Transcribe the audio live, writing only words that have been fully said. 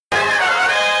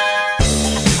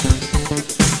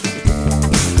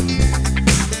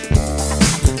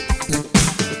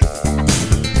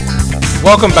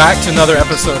Welcome back to another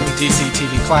episode of DC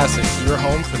TV Classics, your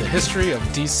home for the history of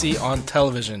DC on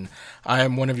television. I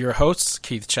am one of your hosts,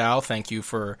 Keith Chow. Thank you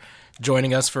for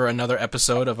joining us for another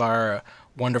episode of our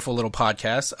wonderful little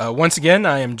podcast. Once again,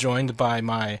 I am joined by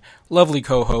my lovely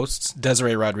co-hosts,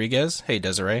 Desiree Rodriguez. Hey,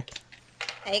 Desiree.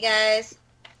 Hey, guys.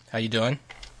 How you doing?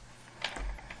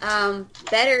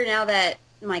 Better now that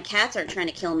my cats aren't trying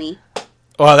to kill me.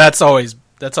 Well, that's always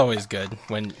good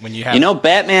when you have. You know,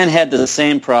 Batman had the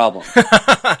same problem.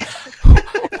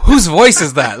 Whose voice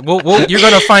is that? You're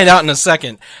going to find out in a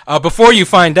second. Before you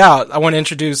find out, I want to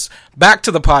introduce back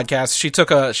to the podcast. She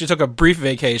took a brief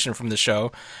vacation from the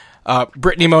show.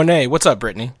 Brittany Monet. What's up,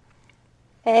 Brittany?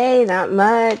 Hey, not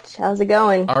much. How's it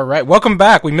going? All right. Welcome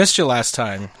back. We missed you last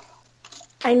time.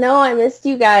 I know, I missed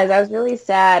you guys. I was really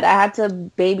sad. I had to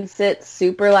babysit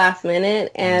super last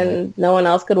minute, and no one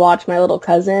else could watch my little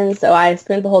cousin, so I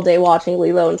spent the whole day watching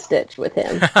Lilo and Stitch with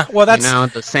him. Well, that's... You know,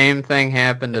 the same thing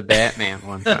happened to Batman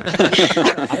one time.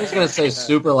 I was going to say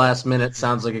super last minute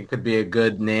sounds like it could be a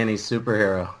good nanny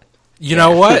superhero. You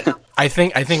know what? I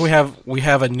think we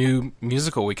have a new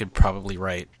musical we could probably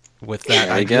write with that There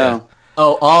you idea. go.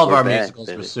 Oh, all of our back, musicals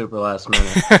baby. were super last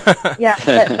minute. Yeah,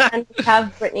 but and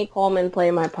have Brittany Coleman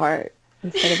play my part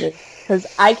instead of me. Because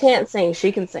I can't sing,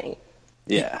 she can sing.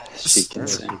 Yeah, she can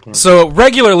sing. So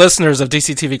regular listeners of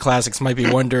DC TV Classics might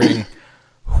be wondering,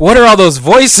 what are all those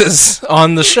voices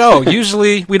on the show?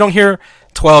 Usually we don't hear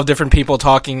 12 different people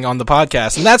talking on the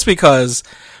podcast, and that's because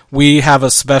we have a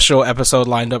special episode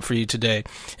lined up for you today.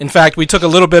 In fact, we took a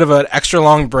little bit of an extra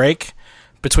long break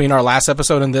between our last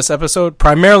episode and this episode,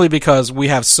 primarily because we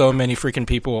have so many freaking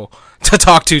people to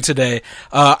talk to today.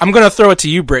 I'm going to throw it to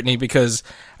you, Brittany, because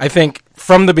I think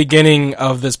from the beginning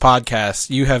of this podcast,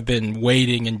 you have been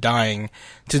waiting and dying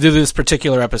to do this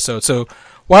particular episode. So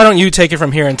why don't you take it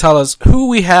from here and tell us who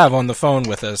we have on the phone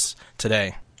with us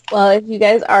today? Well, if you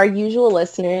guys are usual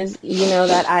listeners, you know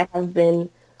that I have been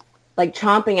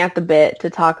chomping at the bit to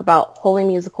talk about Holy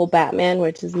Musical Batman,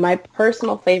 which is my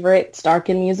personal favorite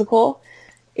StarKid musical.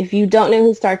 If you don't know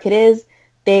who StarKid is,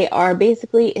 they are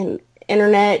basically an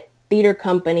internet theater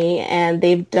company, and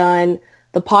they've done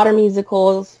the Potter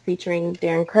musicals featuring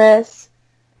Darren Criss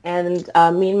and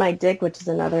Me and My Dick, which is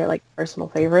another personal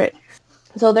favorite.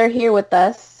 So they're here with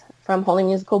us from Holy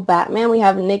Musical Batman. We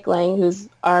have Nick Lang, who's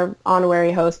our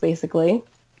honorary host, basically.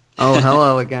 Oh,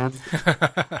 hello again.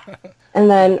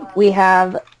 And then we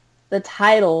have the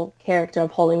title character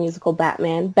of Holy Musical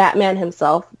Batman, Batman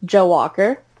himself, Joe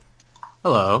Walker.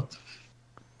 Hello.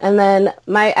 And then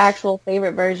my actual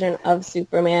favorite version of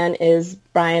Superman is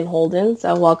Brian Holden.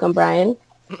 So welcome, Brian.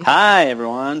 Hi,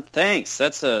 everyone. Thanks.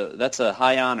 That's a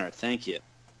high honor. Thank you.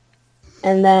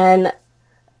 And then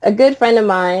a good friend of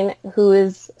mine who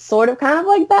is sort of kind of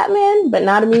like Batman, but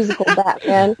not a musical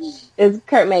Batman, is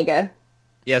Kurt Mega.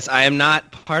 Yes, I am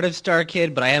not part of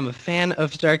StarKid, but I am a fan of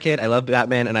StarKid. I love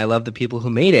Batman, and I love the people who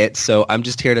made it, so I'm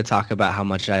just here to talk about how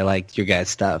much I like your guys'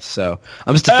 stuff. So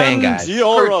I'm just a fan, guys.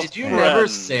 Kurt, did you never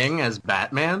sing as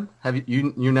Batman? Have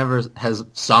you never has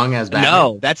sung as Batman?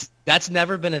 No, that's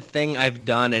never been a thing I've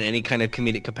done in any kind of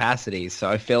comedic capacity, so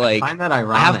I feel like I find that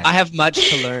ironic. I have much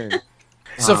to learn.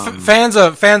 So fans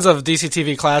of DC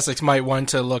TV Classics might want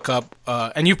to look up,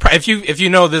 and if you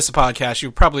know this podcast,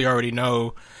 you probably already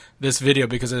know this video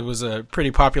because it was a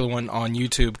pretty popular one on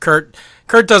YouTube. Kurt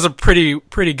does a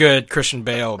pretty good Christian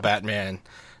Bale Batman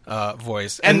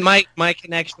voice, And my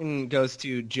connection goes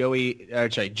to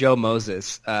Joe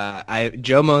Moses.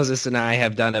 Joe Moses and I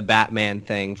have done a Batman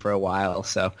thing for a while,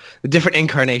 so a different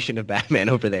incarnation of Batman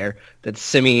over there that's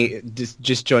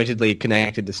disjointedly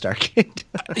connected to StarKid.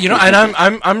 You know, and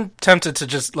I'm tempted to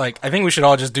just I think we should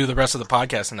all just do the rest of the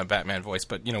podcast in a Batman voice,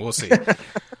 but we'll see.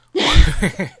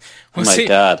 Oh my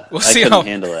God, We'll I see couldn't how.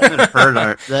 handle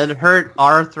that. That hurt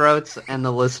our throats and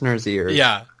the listeners' ears.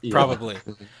 Yeah, probably.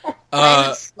 I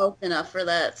haven't smoked enough for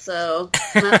that, so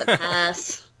I'm going to have to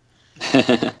pass.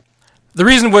 The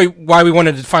reason why we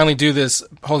wanted to finally do this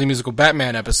Holy Musical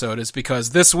Batman episode is because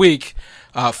this week,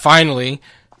 finally,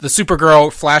 the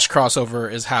Supergirl Flash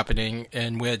crossover is happening,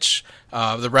 in which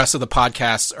the rest of the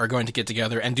podcasts are going to get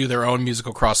together and do their own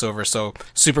musical crossover. So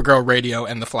Supergirl Radio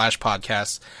and the Flash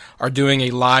podcasts are doing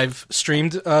a live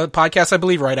streamed podcast, I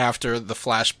believe, right after the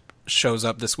Flash shows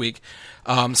up this week.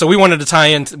 So we wanted to tie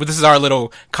in. This is our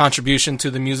little contribution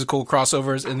to the musical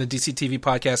crossovers in the DC TV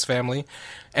podcast family.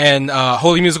 And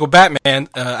Holy Musical Batman,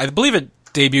 I believe it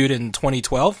debuted in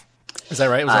 2012. Is that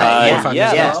right? Was that Yeah, 5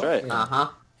 years that's ago? right. Uh-huh.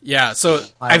 Yeah, so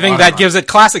I think that gives it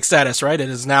classic status, right? It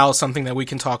is now something that we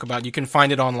can talk about. You can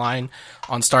find it online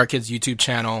on StarKid's YouTube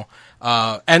channel.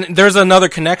 And there's another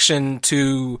connection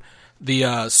to the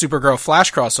Supergirl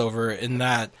Flash crossover in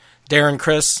that Darren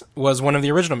Criss was one of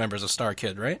the original members of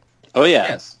StarKid, right? Oh yeah,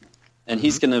 Yes. and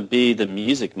he's going to be the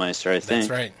music meister, I think. That's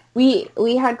right.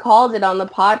 We had called it on the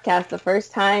podcast the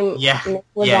first time Nick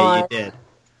was on. you did.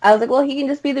 I was like, well, he can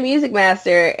just be the music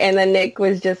master. And then Nick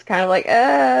was just kind of like,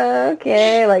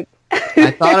 okay. Like,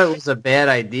 I thought it was a bad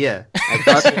idea. I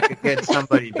thought we could get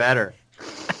somebody better.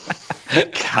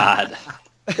 God.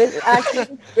 this is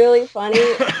actually really funny.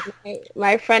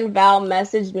 My friend Val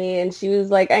messaged me and she was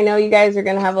like, I know you guys are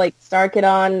going to have like StarKid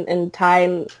on and tie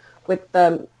in with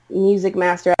the Music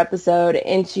Master episode.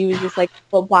 And she was just like,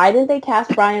 well, why didn't they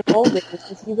cast Brian Bolden?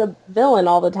 Because he's a villain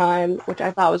all the time, which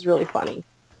I thought was really funny.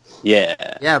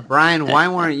 Yeah. Yeah, Brian, why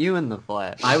weren't you in the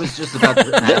Flash? I was just about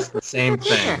to ask the same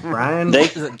thing. Brian, They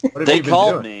what have you they been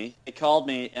called doing? me. They called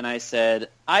me, and I said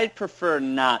I'd prefer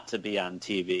not to be on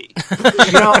TV.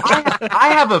 You know, I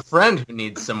have a friend who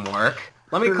needs some work.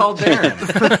 Let me call Darren.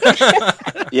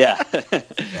 Yeah.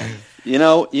 You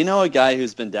know a guy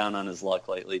who's been down on his luck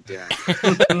lately,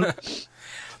 Darren.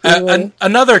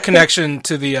 Another connection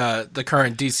to the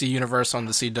current DC universe on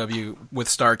the CW with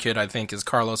StarKid, I think, is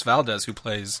Carlos Valdez, who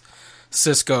plays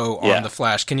Cisco on The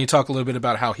Flash. Can you talk a little bit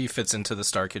about how he fits into the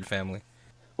StarKid family?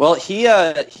 Well,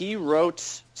 he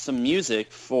wrote some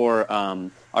music for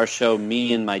our show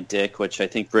Me and My Dick, which I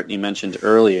think Brittany mentioned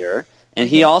earlier. And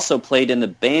he also played in the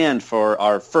band for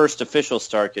our first official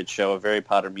StarKid show, A Harry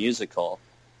Potter Musical.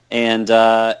 And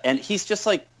he's just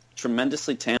like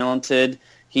tremendously talented.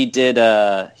 He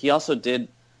also did,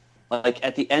 like,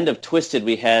 at the end of Twisted,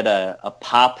 we had a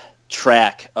pop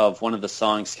track of one of the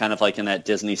songs, kind of like in that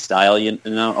Disney style.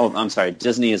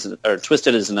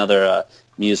 Twisted is another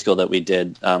musical that we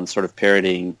did, sort of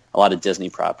parodying a lot of Disney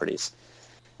properties.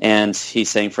 And he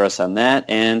sang for us on that.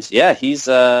 And yeah, he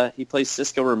plays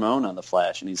Cisco Ramon on The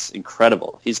Flash, and he's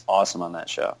incredible. He's awesome on that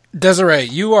show. Desiree,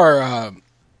 you are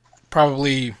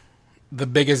probably the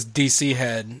biggest DC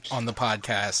head on the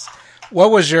podcast. What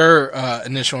was your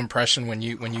initial impression when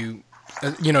you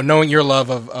knowing your love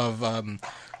of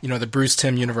the Bruce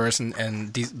Timm universe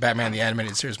and Batman the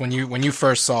Animated Series, when you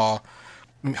first saw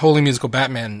Holy Musical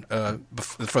Batman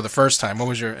for the first time? What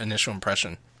was your initial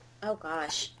impression? Oh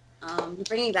gosh, you're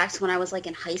bringing me back to when I was like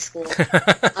in high school.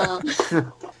 Oh,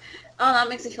 that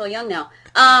makes me feel young now.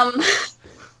 I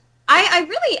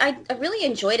really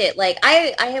enjoyed it. Like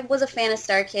I was a fan of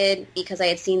StarKid because I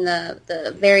had seen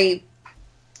the very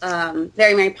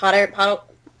Harry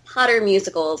Potter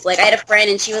musicals. Like I had a friend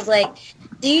and she was like,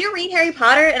 "Do you read Harry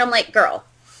Potter?" And I'm like, "Girl,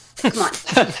 come on."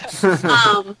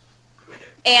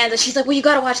 And she's like, "Well, you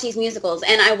got to watch these musicals."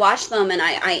 And I watched them and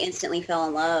I instantly fell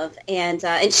in love. And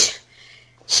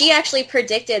she actually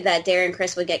predicted that Darren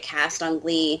Criss would get cast on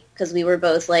Glee because we were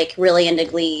both like really into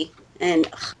Glee. And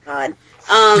oh God.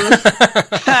 So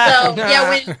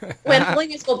yeah, when Holy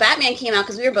Musical Batman came out,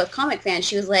 because we were both comic fans,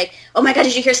 she was like, "Oh my God,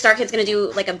 did you hear StarKid's going to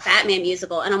do like a Batman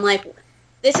musical?" And I'm like,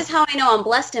 "This is how I know I'm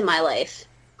blessed in my life."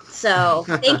 So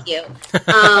thank you.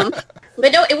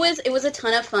 But no, it was a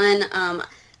ton of fun.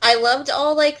 I loved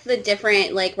all like the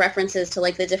different like references to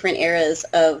like the different eras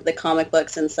of the comic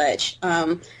books and such.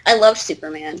 I loved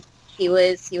Superman. He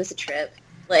was a trip.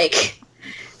 Like,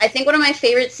 I think one of my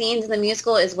favorite scenes in the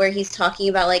musical is where he's talking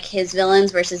about like his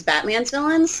villains versus Batman's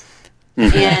villains.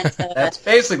 And that's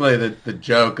basically the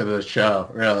joke of the show,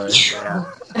 really.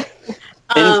 Yeah.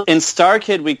 In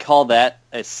StarKid, we call that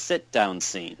a sit-down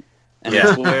scene, and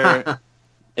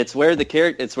it's where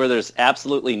there's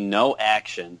absolutely no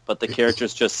action, but the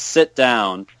characters just sit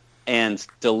down and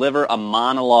deliver a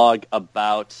monologue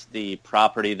about the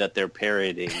property that they're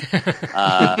parodying.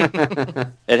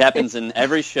 It happens in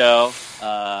every show.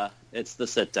 It's the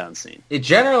sit-down scene. It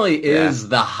generally is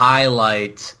the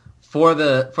highlight for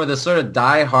the sort of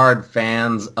diehard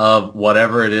fans of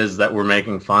whatever it is that we're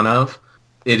making fun of.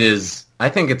 It is. I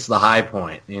think it's the high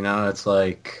point. You know, it's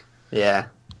like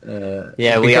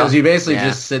because you basically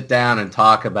just sit down and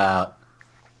talk about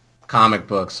comic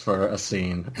books for a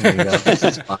scene. And you go, this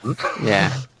is fun.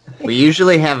 Yeah. We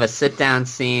usually have a sit-down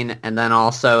scene, and then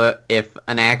also, if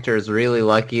an actor is really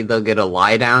lucky, they'll get a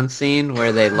lie-down scene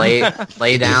where they lay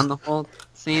down the whole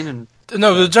scene. And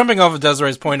no, jumping off of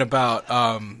Desiree's point about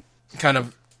kind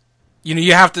of, you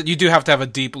do have to have a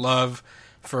deep love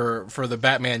for the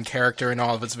Batman character and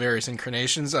all of its various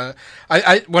incarnations.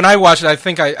 I when I watched it, I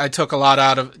think I took a lot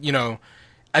out of,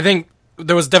 I think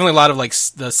there was definitely a lot of like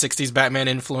the 60s Batman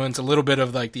influence, a little bit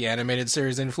of like the animated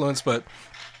series influence, but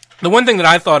the one thing that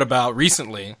I thought about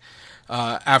recently,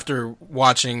 after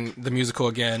watching the musical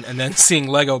again and then seeing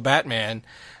Lego Batman,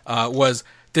 was,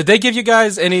 did they give you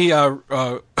guys any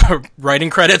writing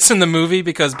credits in the movie?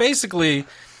 Because basically,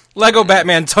 Lego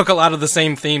Batman took a lot of the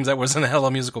same themes that was in the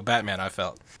Hello Musical Batman, I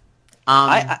felt.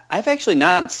 I've actually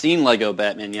not seen Lego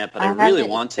Batman yet, but I really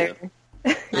want to.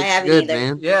 I haven't good, either.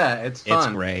 man. Yeah, it's fun. It's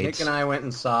great. Nick and I went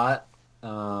and saw it.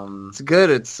 It's good.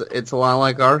 It's a lot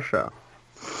like our show.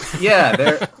 Yeah,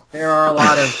 there are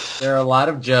a lot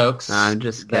of jokes I'm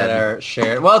just that kidding. are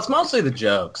shared. Well, it's mostly the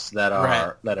jokes that are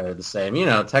Right. that are the same. You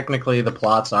know, technically the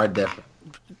plots are different.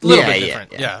 A little Yeah, bit yeah,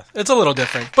 different. yeah. Yeah, it's a little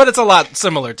different, but it's a lot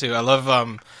similar too. I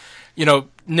love,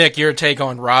 Nick, your take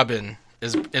on Robin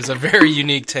is a very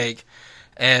unique take,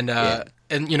 and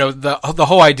the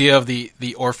whole idea of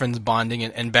the orphans bonding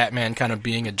and Batman kind of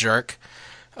being a jerk.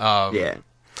 Yeah.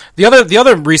 The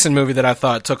other recent movie that I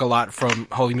thought took a lot from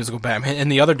Holy Musical Batman in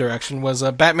the other direction was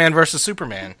Batman versus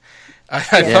Superman. I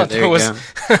thought there there you was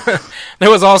go. there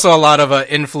was also a lot of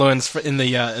influence in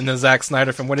the Zack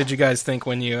Snyder film. What did you guys think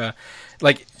when you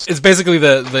it's basically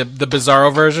the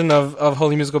Bizarro version of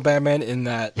Holy Musical Batman in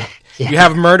that you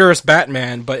have murderous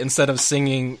Batman, but instead of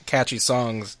singing catchy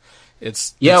songs,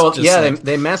 it's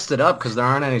they messed it up because there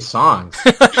aren't any songs.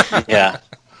 Yeah.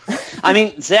 I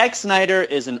mean, Zack Snyder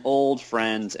is an old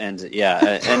friend, and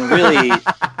really.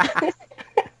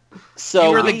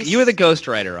 So You were the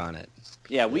ghostwriter on it.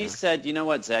 Yeah, we said, you know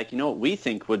what, Zach, you know what we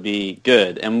think would be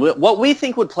good, and what we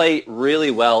think would play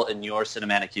really well in your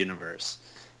cinematic universe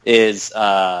is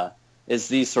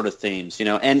these sort of themes,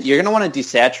 and you're going to want to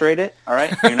desaturate it, all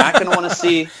right? You're not going to want to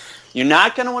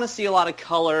see a lot of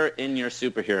color in your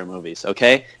superhero movies,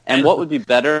 okay? And what would be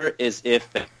better is if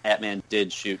Batman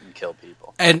did shoot and kill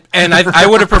people. And I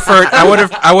would have preferred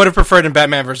I would have preferred in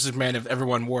Batman vs Superman if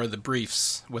everyone wore the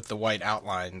briefs with the white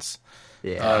outlines.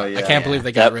 Yeah. I can't believe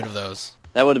they got rid of those.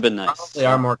 That would have been nice. They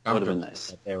are more That would have comfortable been nice.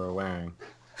 that they were wearing.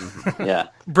 Yeah.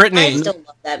 Brittany, I still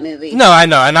love that movie. no, I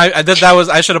know, and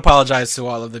I should apologize to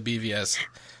all of the BVS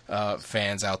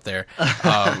fans out there.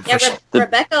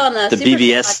 Rebecca on the Super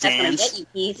BBS podcast stands. Get you,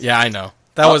 Keith. Yeah, I know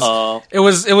that was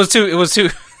it was too.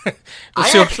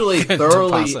 I actually good to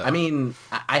thoroughly. pass up. I mean,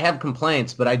 I have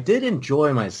complaints, but I did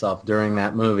enjoy myself during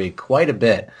that movie quite a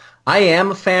bit. I am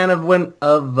a fan of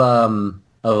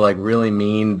like really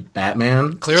mean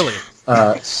Batman. Clearly.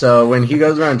 So when he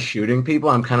goes around shooting people,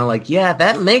 I'm kind of like, yeah,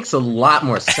 that makes a lot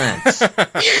more sense.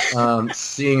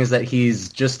 Seeing as that he's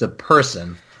just a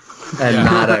person and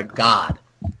not a god.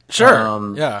 Sure.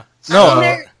 Yeah. No.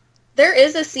 No. There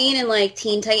is a scene in like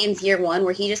Teen Titans Year One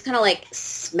where he just kind of like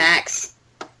smacks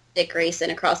Dick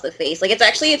Grayson across the face. Like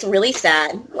it's really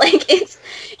sad. Like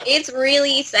it's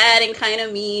really sad and kind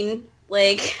of mean.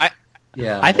 Like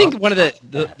I think one of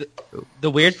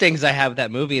the weird things I have with that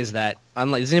movie is that,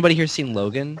 unlike, has anybody here seen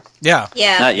Logan? Yeah.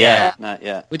 Not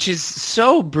yet. Which is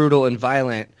so brutal and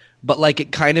violent, but like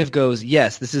it kind of goes,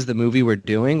 yes, this is the movie we're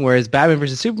doing, whereas Batman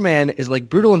vs. Superman is like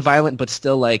brutal and violent, but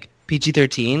still like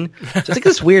PG-13. So it's like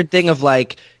this weird thing of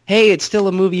like, hey, it's still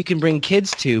a movie you can bring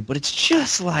kids to, but it's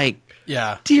just like,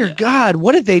 dear God,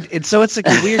 what did they... And so it's like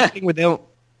a weird thing where they don't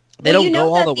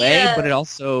go all the way, but it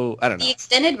also, I don't know. The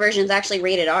extended version is actually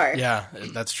rated R. Yeah,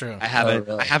 that's true. I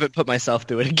haven't put myself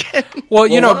through it again. Well,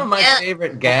 one of my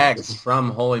favorite gags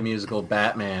from Holy Musical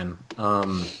Batman,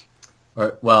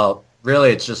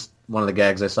 really it's just one of the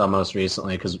gags I saw most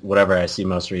recently, because whatever I see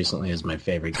most recently is my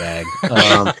favorite gag.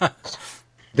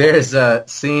 There's a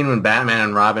scene when Batman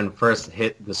and Robin first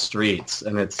hit the streets,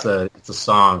 and it's a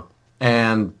song.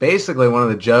 And basically one of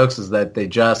the jokes is that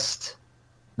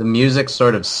the music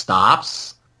sort of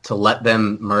stops to let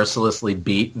them mercilessly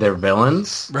beat their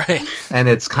villains. Right. And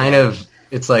it's kind of,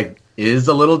 it's like, is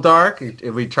a little dark.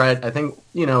 We tried to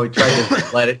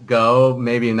let it go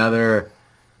maybe another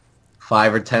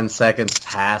 5 or 10 seconds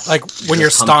past. Like when you're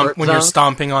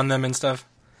stomping on them and stuff.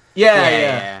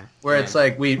 Yeah. Where it's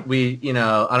like we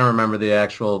I don't remember the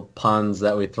actual puns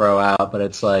that we throw out, but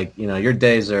it's like, your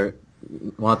days are,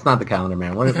 well, it's not the Calendar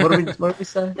Man. What did we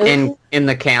say? In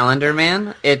the Calendar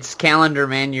Man, it's Calendar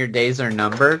Man, your days are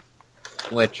numbered,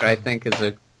 which I think is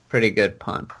a pretty good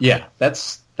pun. Yeah,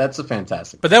 that's a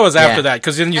fantastic. But that was after that,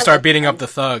 because then you start beating up the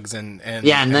thugs and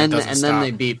then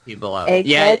they beat people up.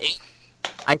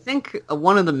 I think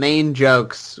one of the main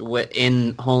jokes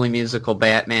in Holy Musical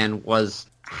Batman was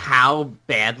how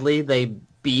badly they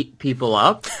beat people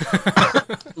up.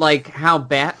 Like how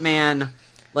Batman,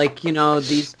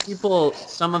 these people,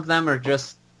 some of them are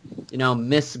just,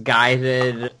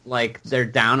 misguided, like they're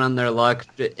down on their luck,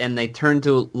 and they turn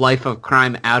to a life of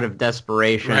crime out of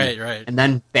desperation. Right. And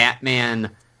then Batman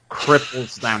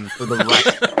cripples them for the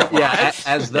rest. Yeah,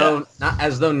 as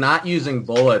though not using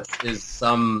bullets is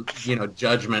some,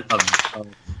 judgment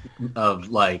of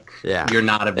like, you're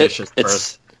not a vicious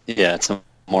person. It's a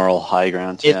moral high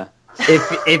ground.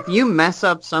 If you mess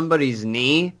up somebody's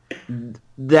knee,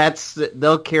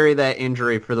 they'll carry that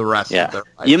injury for the rest of their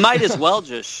life. You might as well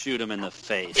just shoot him in the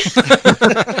face.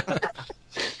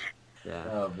 Yeah.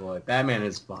 Oh boy, Batman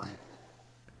is fun.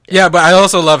 Yeah, but I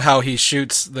also love how he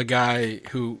shoots the guy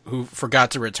who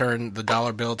forgot to return the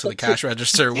dollar bill to the cash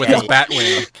register with his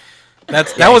Batwing.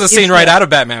 That was a scene right out of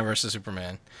Batman versus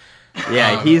Superman.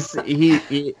 Yeah,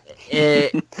 he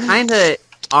kind of,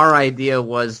 our idea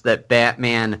was that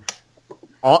Batman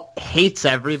hates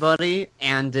everybody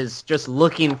and is just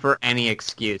looking for any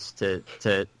excuse to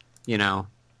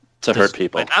hurt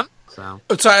people. So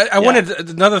I wanted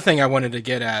another thing I wanted to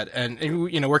get at, and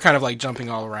we're kind of like jumping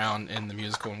all around in the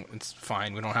musical. It's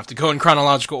fine; we don't have to go in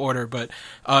chronological order. But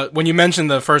when you mentioned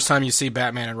the first time you see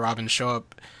Batman and Robin show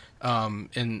up,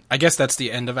 I guess that's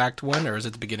the end of Act 1, or is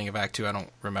it the beginning of Act 2? I don't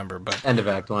remember. But end of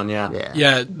Act 1, yeah.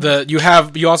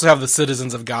 You also have the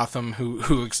citizens of Gotham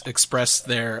who express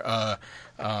their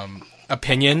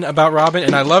opinion about Robin,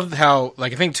 and I love how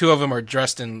I think two of them are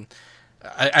dressed in.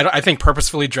 I think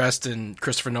purposefully dressed in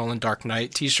Christopher Nolan Dark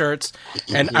Knight T-shirts,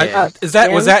 and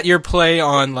was that your play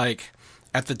on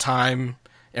at the time?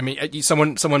 I mean,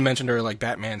 someone mentioned earlier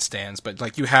Batman stands,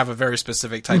 but you have a very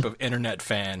specific type of internet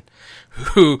fan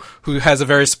who has a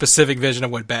very specific vision of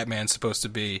what Batman's supposed to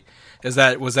be. Was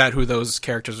that who those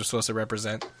characters are supposed to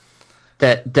represent?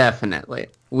 That definitely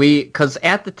because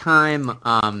at the time,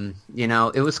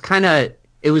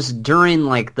 it was during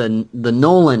the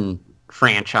Nolan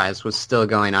franchise was still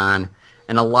going on,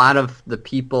 and a lot of the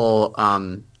people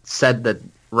said that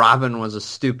Robin was a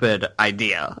stupid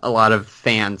idea. A lot of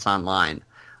fans online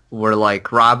were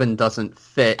like, Robin doesn't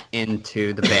fit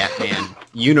into the Batman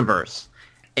universe,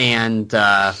 and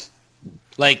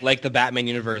like the Batman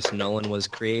universe Nolan was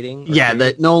creating. Yeah,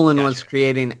 that Nolan was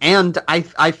creating, and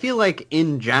I feel like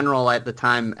in general at the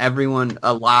time,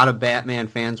 a lot of Batman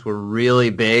fans were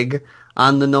really big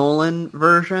on the Nolan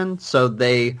version, so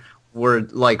they were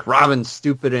Robin's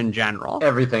stupid in general.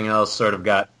 Everything else sort of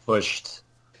got pushed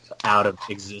out of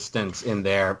existence in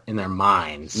their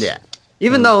minds. Yeah.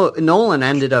 Even though Nolan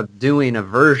ended up doing a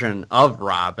version of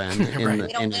Robin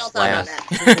in his last...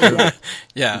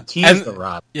 Yeah. He teased the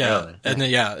Robin. Yeah. Really. And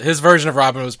his version of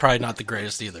Robin was probably not the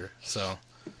greatest either. So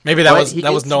maybe that was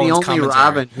Nolan's the only commentary.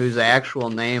 Robin whose actual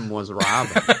name was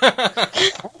Robin.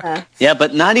 Yeah,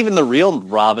 but not even the real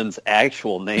Robin's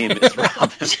actual name is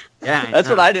Robin. Yeah, that's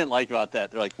what I didn't like about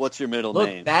that. They're like, "What's your middle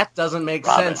name?" That doesn't make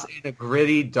Robin. sense in a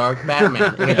gritty, dark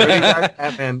Batman. In a gritty, dark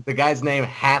Batman, the guy's name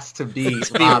has to be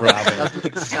Robin. It doesn't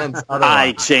make sense otherwise.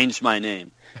 I changed my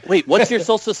name. Wait, what's your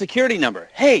social security number?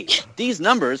 Hey, these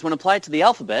numbers, when applied to the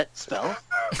alphabet, spell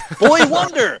Boy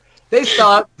Wonder. They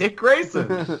saw Dick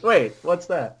Grayson. Wait, what's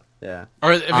that? Yeah.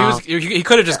 Or if he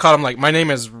could have just called him my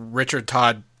name is Richard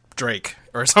Todd Drake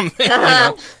or something.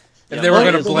 If they were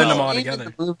going to blend them all together.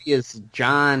 The movie is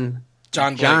John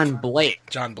Blake,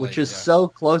 which is so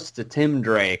close to Tim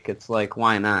Drake. It's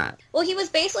why not? Well, he was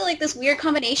basically this weird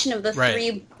combination of the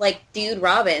three dude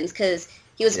Robins, because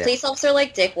he was a police officer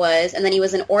like Dick was, and then he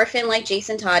was an orphan like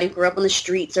Jason Todd who grew up on the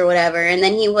streets or whatever, and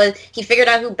then he figured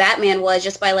out who Batman was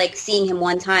just by seeing him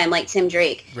one time, like Tim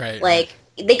Drake. Right.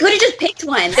 They could have just picked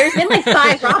one. There's been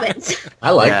 5 Robins.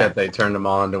 I like that they turned them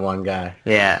all into one guy.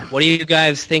 Yeah. What do you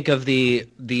guys think of the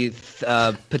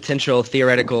potential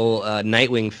theoretical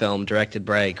Nightwing film directed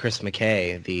by Chris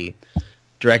McKay, the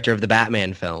director of the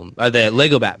Batman film, or the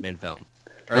Lego Batman film?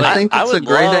 I think it's a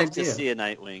great idea. I would love to see a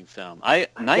Nightwing film.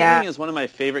 Nightwing is one of my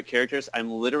favorite characters. I'm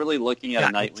literally looking at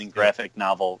a Nightwing graphic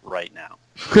novel right now.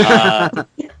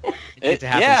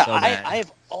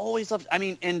 I've always loved.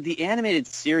 And the animated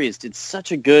series did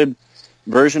such a good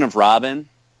version of Robin.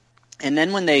 And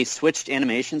then when they switched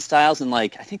animation styles and I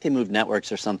think they moved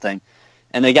networks or something,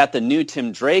 and they got the new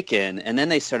Tim Drake in, and then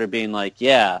they started being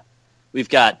we've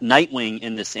got Nightwing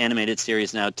in this animated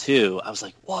series now too. I was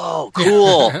like, whoa,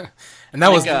 cool. And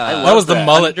that was the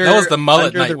mullet. That was the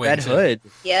mullet under Nightwing. The Red Hood.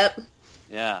 Yep.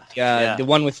 Yeah. The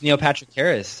one with Neil Patrick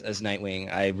Harris as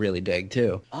Nightwing, I really dig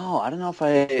too. Oh, I don't know if I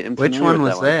am Which familiar one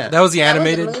with was that? That was the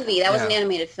animated. That was a movie. That was an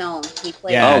animated film. He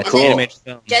played. Yeah, cool. Animated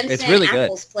film. Jensen It's really good.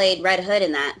 Ackles played Red Hood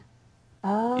in that.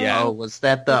 Oh. Yeah. Oh, was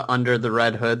that the Under the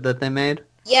Red Hood that they made?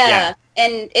 Yeah,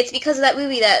 and it's because of that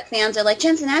movie that fans are like,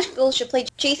 Jensen Ackles should play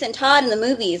Jason Todd in the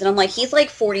movies, and I'm like, he's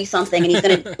 40-something, and he's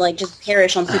gonna just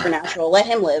perish on Supernatural. Let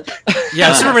him live.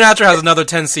 Yeah, Supernatural has another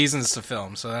 10 seasons to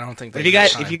film, so I don't think. If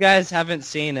you guys haven't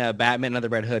seen Batman and the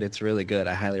Red Hood, it's really good.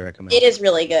 I highly recommend. It is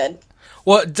really good.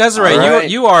 Well, Desiree, right.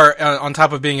 you are on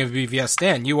top of being a BVS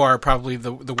stan, you are probably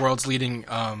the world's leading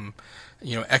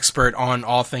expert on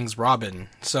all things Robin.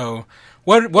 So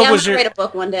what was your write a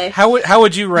book one day? How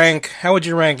would you rank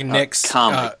Nick's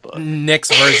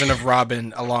Nick's version of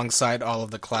Robin alongside all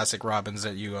of the classic Robins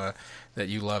that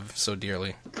you love so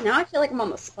dearly? Now I feel like I'm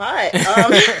on the spot.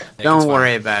 Don't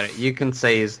worry about it. You can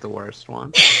say he's the worst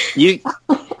one. You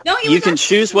can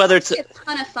choose whether it's a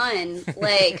ton of fun.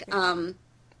 Like, I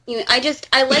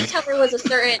liked how there was a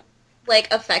certain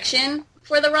affection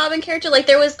for the Robin character. Like,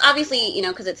 there was obviously,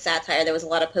 because it's satire, there was a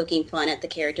lot of poking fun at the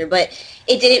character, but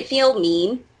it didn't feel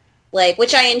mean.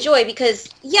 Which I enjoy because,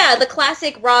 the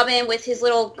classic Robin with his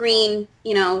little green,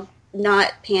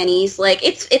 not panties.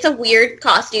 It's a weird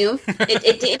costume.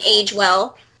 It didn't age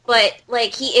well, but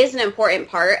he is an important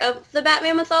part of the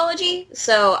Batman mythology.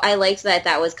 So I liked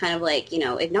that was kind of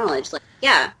acknowledged.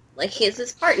 He's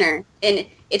his partner, and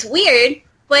it's weird,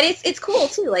 but it's cool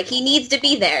too. He needs to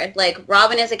be there.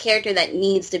 Robin is a character that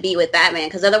needs to be with Batman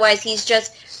because otherwise he's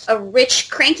just a rich,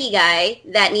 cranky guy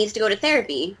that needs to go to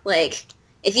therapy.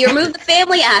 If you remove the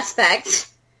family aspect.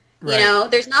 Right.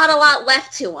 There's not a lot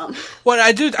left to him. Well,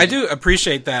 I do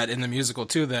appreciate that in the musical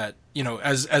too. That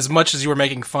as much as you were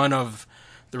making fun of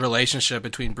the relationship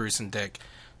between Bruce and Dick,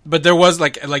 but there was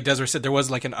like Desiree said, there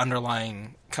was an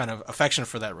underlying kind of affection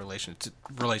for that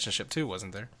relationship too,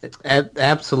 wasn't there?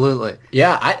 Absolutely.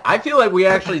 Yeah, I feel like we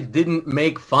actually didn't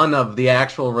make fun of the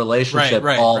actual relationship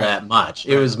that much.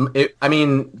 It was,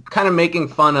 kind of making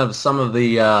fun of some of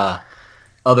the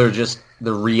other just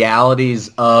the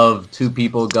realities of two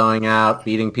people going out,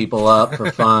 beating people up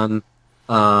for fun,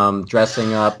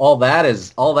 dressing up. All that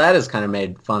is kind of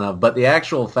made fun of. But the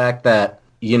actual fact that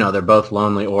they're both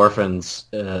lonely orphans,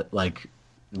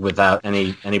 without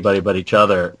anybody but each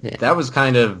other, that was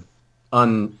kind of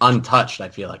untouched. I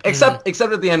feel like, except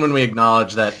at the end when we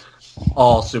acknowledge that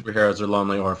all superheroes are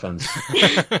lonely orphans.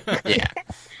 Yeah.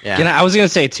 I was gonna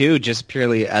say too, just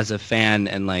purely as a fan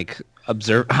and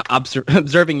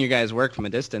observing you guys work from a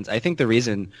distance, I think the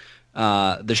reason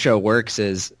the show works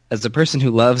is, as a person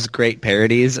who loves great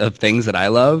parodies of things that I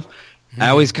love, I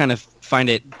always kind of find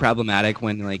it problematic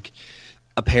when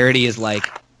a parody is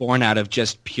born out of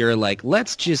just pure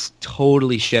let's just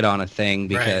totally shit on a thing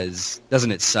because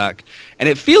doesn't it suck? And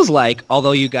it feels like,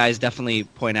 although you guys definitely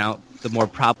point out the more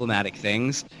problematic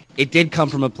things, it did come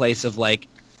from a place of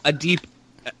a deep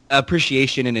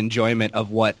appreciation and enjoyment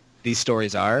of what these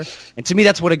stories are. And to me,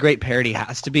 that's what a great parody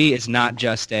has to be. It's not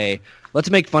just let's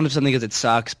make fun of something because it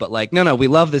sucks, but no, we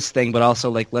love this thing, but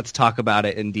also let's talk about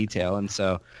it in detail. And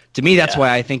so to me, that's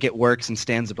why I think it works and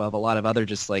stands above a lot of other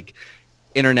just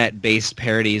internet-based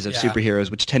parodies of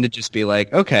superheroes, which tend to just be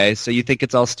okay, so you think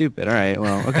it's all stupid. All right,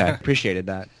 well, okay, appreciated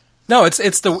that. No, it's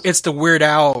the Weird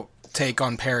Al take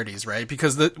on parodies, right?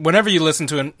 Because whenever you listen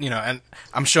to and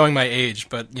I'm showing my age,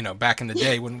 but back in the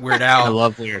day when Weird Al, I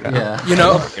love Weird Al.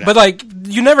 But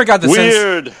you never got the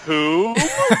Weird sense. who?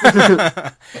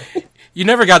 You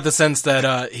never got the sense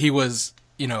that he was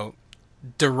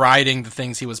deriding the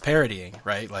things he was parodying,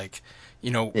 right?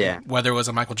 Whether it was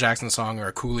a Michael Jackson song or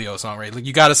a Coolio song, right?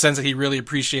 You got a sense that he really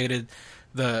appreciated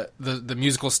the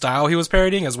musical style he was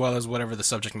parodying as well as whatever the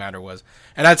subject matter was.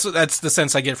 And that's the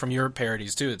sense I get from your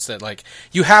parodies too. It's that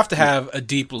you have to have a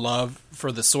deep love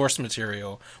for the source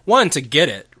material, one, to get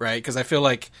it, right? Because I feel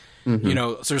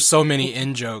there's so many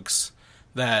in jokes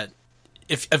that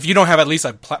if you don't have at least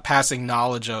a passing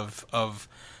knowledge of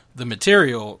the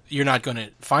material, you're not going to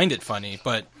find it funny.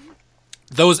 But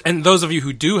those of you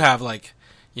who do have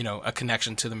a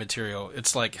connection to the material,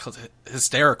 it's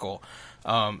hysterical.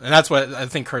 And that's what I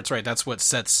think Kurt's right. That's what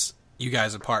sets you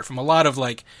guys apart from a lot of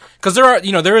because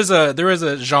there is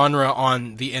a genre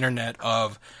on the internet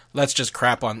of let's just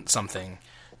crap on something,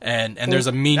 and there's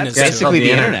a meanness. That's basically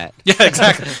the internet. Yeah,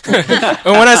 exactly.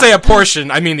 And when I say a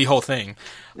portion, I mean the whole thing.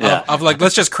 Yeah. Of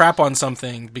let's just crap on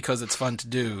something because it's fun to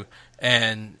do,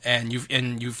 and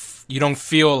you don't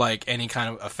feel any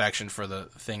kind of affection for the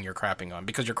thing you're crapping on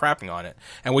because you're crapping on it.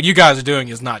 And what you guys are doing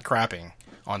is not crapping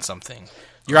on something.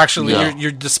 You're actually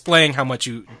you're displaying how much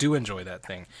you do enjoy that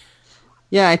thing.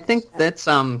 Yeah, I think that's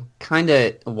kind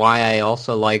of why I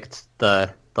also liked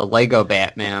the Lego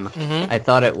Batman. Mm-hmm. I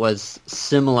thought it was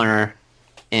similar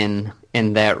in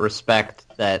that respect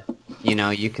that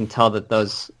you can tell that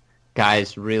those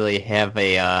guys really have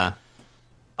a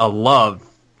love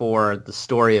for the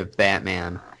story of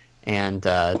Batman and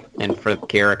for the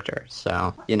character.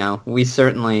 So we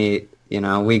certainly.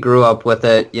 We grew up with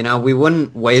it. We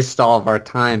wouldn't waste all of our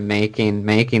time making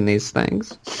these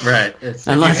things. Right.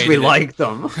 Unless we liked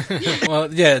them. Well,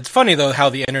 yeah, it's funny, though, how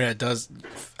the internet does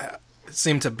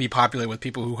seem to be popular with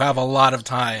people who have a lot of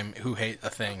time who hate a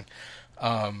thing.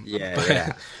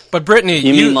 Yeah. But Brittany...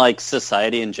 You mean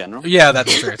society in general? Yeah,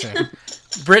 that's true, too.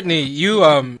 Brittany,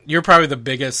 you're probably the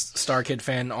biggest StarKid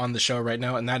fan on the show right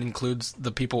now, and that includes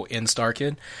the people in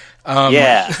StarKid.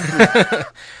 Yeah.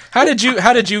 How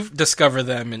did you discover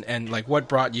them, and like what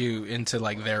brought you into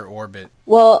like their orbit?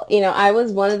 Well, I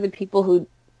was one of the people who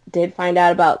did find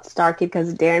out about StarKid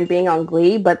because of Darren being on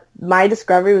Glee, but my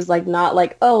discovery was like not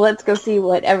like, oh, let's go see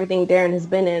what everything Darren has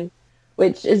been in,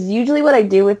 which is usually what I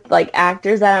do with like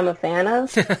actors that I'm a fan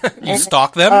of. You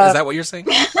stalk them? Is that what you're saying?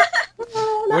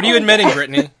 What are you admitting,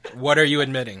 Brittany? What are you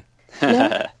admitting?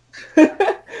 It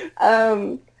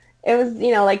was,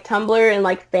 like Tumblr and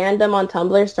like fandom on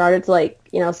Tumblr started to like,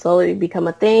 slowly become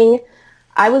a thing.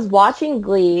 I was watching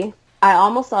Glee. I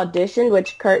almost auditioned,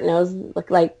 which Kurt knows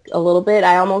like a little bit.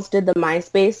 I almost did the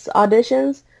MySpace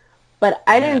auditions, but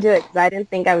I didn't do it because I didn't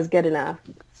think I was good enough.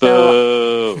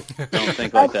 So, boo! Don't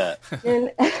think like that.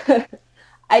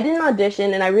 I didn't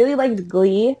audition, and I really liked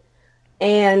Glee.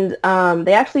 And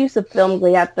they actually used to film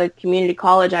Glee at the community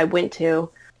college I went to.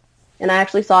 And I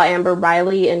actually saw Amber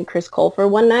Riley and Chris Colfer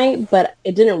one night, but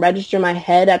it didn't register in my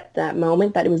head at that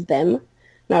moment that it was them.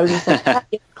 And I was just like,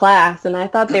 in class. And I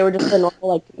thought they were just a normal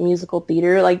like musical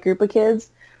theater like group of kids.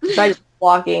 So I just kept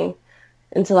walking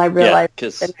until I realized. Yeah,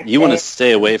 because you want to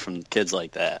stay away from kids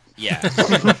like that. Yeah.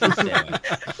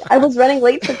 I was running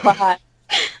late to class.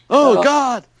 Oh,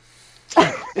 God!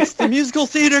 It's the musical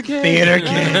theater kids! Theater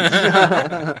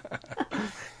kids!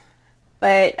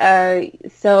 But,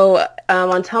 so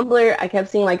on Tumblr, I kept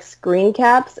seeing, like, screen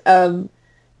caps of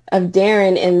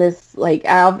Darren in this, like,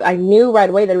 I knew right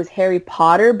away that it was Harry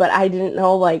Potter, but I didn't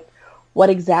know, like, what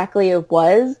exactly it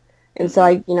was. And so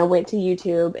I, went to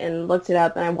YouTube and looked it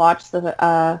up, and I watched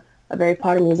a Harry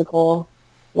Potter musical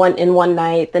in one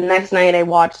night. The next night, I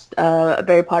watched a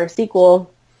Harry Potter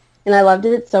sequel, and I loved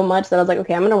it so much that I was like,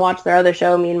 okay, I'm going to watch their other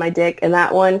show, Me and My Dick, and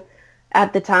that one,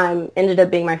 at the time, ended up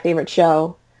being my favorite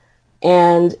show.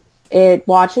 And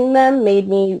watching them made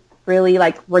me really,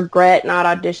 like, regret not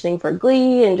auditioning for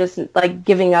Glee and just, like,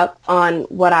 giving up on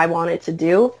what I wanted to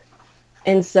do.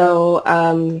 And so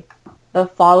the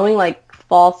following, like,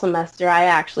 fall semester, I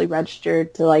actually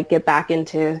registered to, like, get back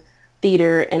into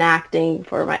theater and acting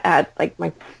at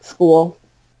my school.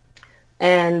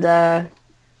 And then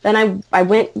I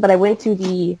went to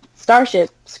the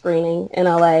Starship screening in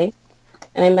LA,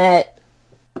 and I met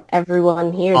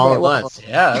everyone here. All at once.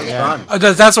 Yeah, it was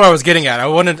fun. That's what I was getting at.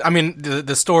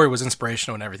 The story was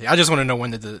inspirational and everything. I just want to know,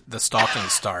 when did the stalking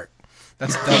start?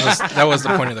 That was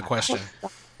the point of the question.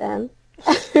 Then.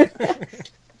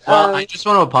 Well, I just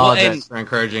want to apologize for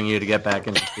encouraging you to get back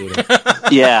into theater.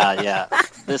 Yeah.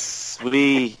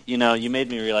 You made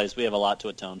me realize we have a lot to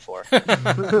atone for.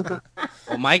 Well,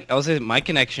 my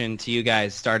connection to you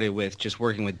guys started with just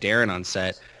working with Darren on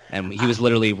set. And he was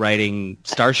literally writing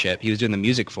Starship. He was doing the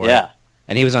music for it.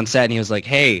 And he was on set, and he was like,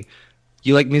 hey,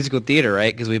 you like musical theater,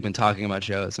 right? Because we've been talking about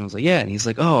shows. And I was like, yeah. And he's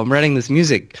like, oh, I'm writing this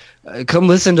music. Come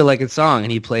listen to, like, a song.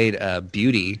 And he played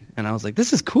Beauty. And I was like,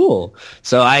 this is cool.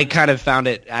 So I kind of found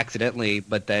it accidentally,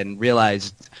 but then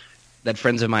realized that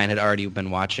friends of mine had already been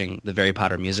watching the Harry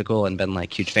Potter musical and been,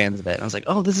 like, huge fans of it. And I was like,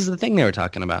 oh, this is the thing they were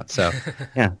talking about. So,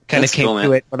 yeah, kind of came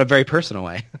to it in a very personal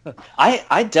way.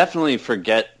 I definitely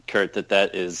forget, Kurt,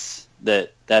 that's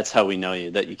how we know you,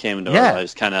 that you came into our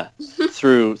lives kind of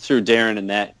through Darren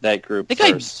and that group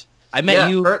first. I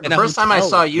met you the first time I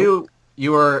saw you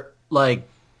were like,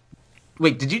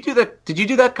 wait, did you do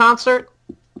that concert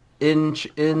in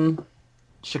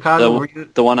Chicago?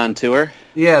 The one on tour?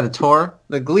 Yeah, the tour,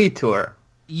 the Glee tour.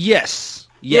 Yes.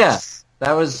 Yeah,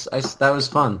 that was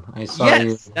fun. I saw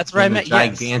you. That's where I met.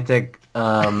 Gigantic,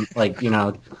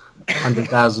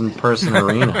 100,000 person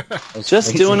arena. Just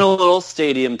crazy. Doing a little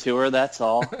stadium tour. That's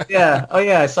all. Yeah. Oh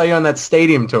yeah, I saw you on that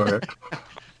stadium tour.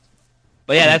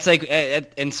 But yeah, that's like,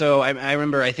 and so I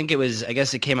remember. I think I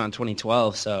guess it came out in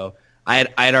 2012. So I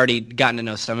had already gotten to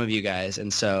know some of you guys,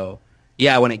 and so.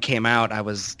 Yeah, when it came out, I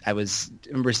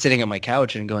remember sitting on my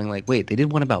couch and going like, "Wait, they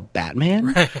did one about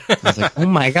Batman?" Right. I was like, "Oh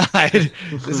my god,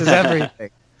 this is everything."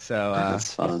 So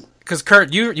that's fun. Because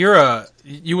Kurt,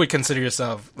 you would consider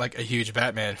yourself like a huge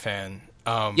Batman fan.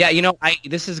 Yeah,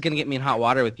 this is gonna get me in hot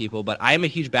water with people, but I am a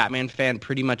huge Batman fan,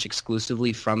 pretty much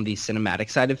exclusively from the cinematic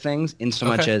side of things. In so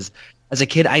much as a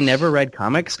kid, I never read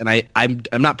comics, and I'm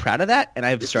not proud of that, and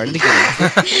I've started to get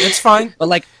into it. It's fine, but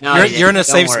like you're in a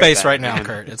safe space right now,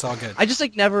 Kurt. It's all good. I just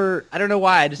never. I don't know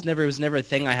why. It was never a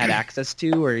thing I had access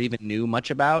to or even knew much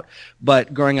about.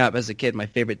 But growing up as a kid, my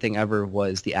favorite thing ever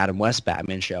was the Adam West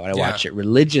Batman show, and I watched it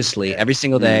religiously every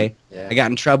single day. Yeah. I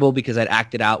got in trouble because I'd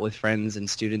acted out with friends and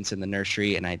students in the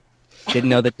nursery, and I Didn't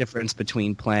know the difference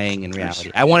between playing and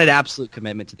reality. I wanted absolute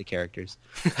commitment to the characters.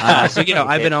 So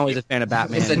I've been always a fan of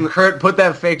Batman. Listen, Kurt, put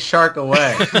that fake shark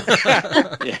away.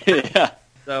 Yeah.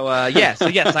 So yes,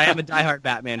 I am a diehard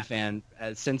Batman fan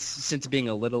since being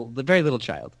a very little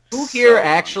child. Who here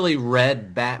actually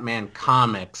read Batman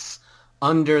comics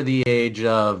under the age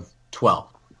of 12?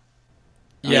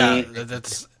 Yeah,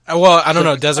 that's... Well, I don't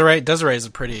know. Desiree is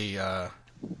a pretty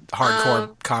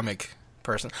hardcore comic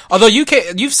person. Although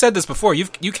you've said this before. You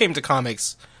came to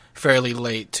comics fairly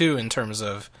late, too, in terms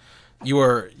of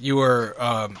your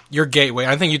gateway.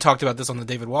 I think you talked about this on the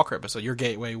David Walker episode. Your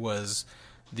gateway was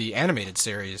the animated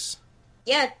series.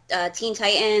 Yeah, Teen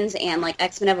Titans and like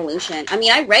X-Men Evolution. I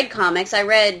mean, I read comics. I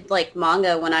read like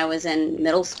manga when I was in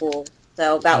middle school.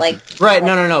 So about right,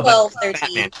 no, 12, but 13.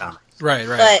 Batman comics. Right.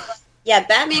 But yeah,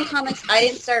 Batman comics I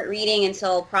didn't start reading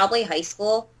until probably high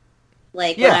school.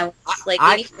 When I was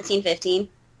maybe 14, 15.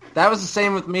 That was the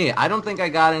same with me. I don't think I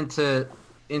got into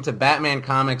Batman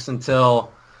comics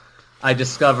until I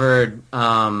discovered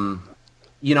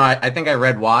I think I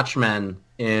read Watchmen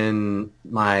in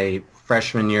my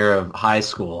freshman year of high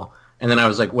school, and then I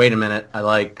was like, wait a minute, I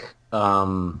like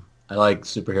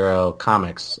superhero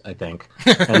comics, I think.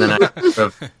 And then I sort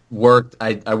of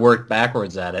worked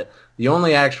backwards at it. The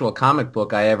only actual comic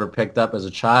book I ever picked up as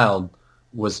a child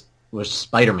was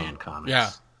Spider-Man comics.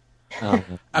 Yeah.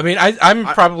 I mean, I'm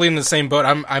probably in the same boat.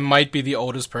 I might be the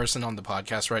oldest person on the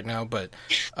podcast right now, but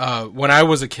when I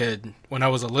was a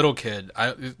little kid,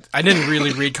 I didn't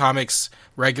really read comics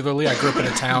regularly. I grew up in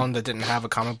a town that didn't have a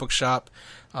comic book shop.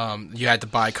 You had to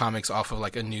buy comics off of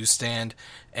like a newsstand,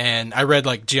 and I read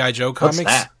like G.I. Joe comics. What's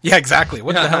that? Yeah, exactly.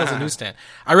 What the hell is a newsstand?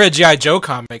 I read G.I. Joe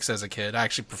comics as a kid. I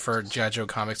actually preferred G.I. Joe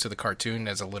comics to the cartoon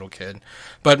as a little kid.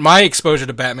 But my exposure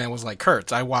to Batman was like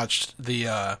Kurt's. I watched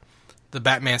the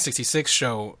Batman 66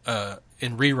 show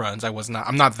in reruns.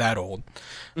 I'm not that old.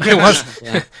 It was,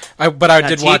 but I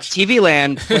did watch. TV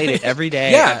Land played it every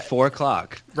day at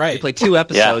 4:00. Right. They played 2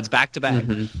 episodes back to back.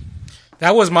 Mm-hmm.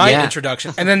 That was my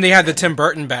introduction, and then they had the Tim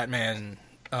Burton Batman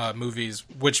movies,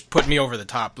 which put me over the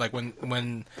top. Like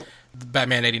when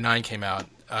Batman '89 came out,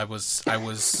 I was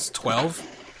 12,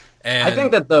 and I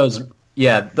think that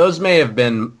those may have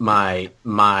been my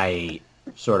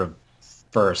sort of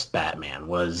first Batman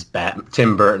was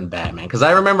Tim Burton Batman, because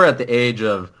I remember at the age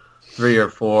of 3 or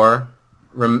 4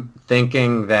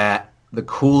 thinking that the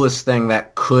coolest thing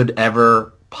that could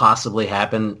ever possibly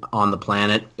happen on the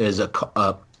planet is a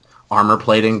armor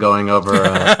plating going over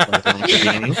yeah,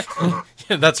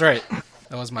 that's right.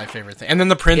 That was my favorite thing. And then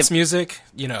the Prince music,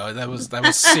 that was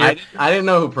I didn't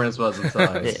know who Prince was until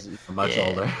I was much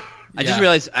older. I just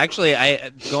realized, actually,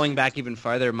 going back even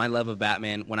farther, my love of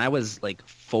Batman, when I was like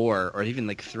 4 or even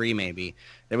like 3 maybe,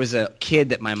 there was a kid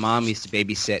that my mom used to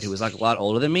babysit who was like a lot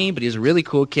older than me, but he was a really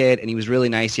cool kid, and he was really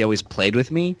nice. He always played with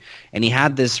me, and he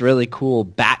had this really cool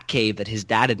bat cave that his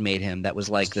dad had made him that was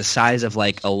like the size of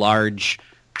like a large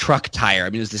truck tire. I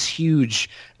mean, it was this huge,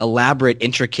 elaborate,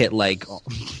 intricate, like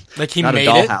he not made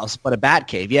a dollhouse, but a bat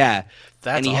cave, yeah.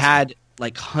 And he awesome. had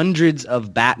like hundreds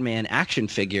of Batman action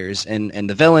figures and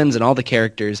the villains and all the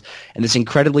characters, and this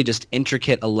incredibly just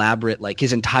intricate, elaborate, like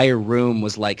his entire room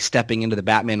was like stepping into the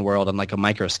Batman world on like a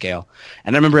micro scale.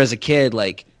 And I remember as a kid,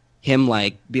 like him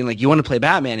like being like, you want to play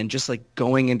Batman, and just like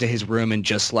going into his room and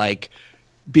just like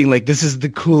being like, this is the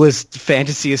coolest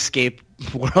fantasy escape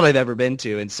world I've ever been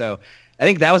to. And so I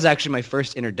think that was actually my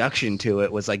first introduction to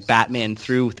it, was like Batman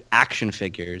through action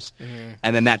figures. Mm-hmm.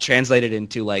 And then that translated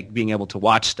into like being able to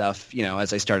watch stuff,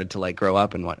 as I started to like grow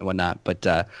up and whatnot. But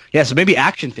so maybe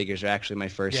action figures are actually my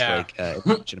first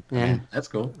introduction of Batman. That's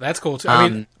cool. That's cool too. I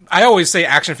mean, I always say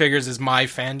action figures is my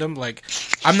fandom. Like,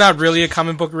 I'm not really a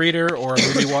comic book reader or a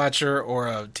movie watcher or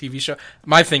a TV show.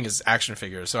 My thing is action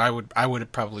figures. So I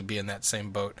would probably be in that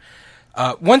same boat.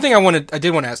 One thing I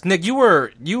did want to ask, Nick, you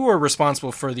were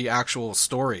responsible for the actual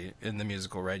story in the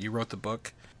musical, right? You wrote the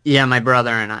book. Yeah, my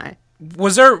brother and I.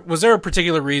 Was there a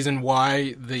particular reason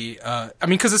why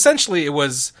because essentially it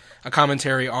was a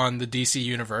commentary on the DC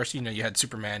universe. You had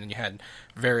Superman and you had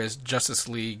various Justice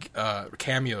League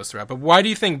cameos throughout. But why do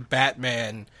you think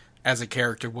Batman as a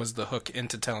character was the hook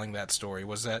into telling that story?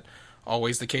 Was that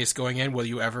always the case going in? Will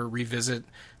you ever revisit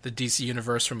the DC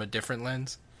universe from a different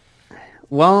lens?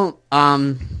 Well,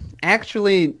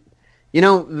 actually,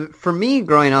 for me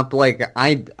growing up, like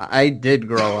I did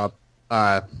grow up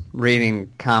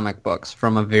reading comic books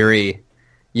from a very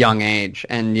young age,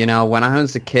 and when I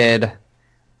was a kid,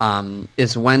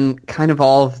 is when kind of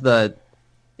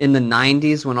in the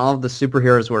 90s when all of the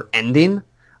superheroes were ending.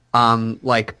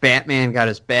 Like Batman got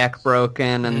his back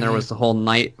broken, and there was the whole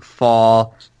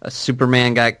Nightfall.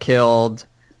 Superman got killed.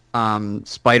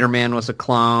 Spider-Man was a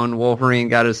clone. Wolverine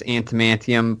got his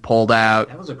adamantium pulled out.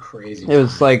 That was a crazy It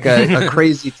was like a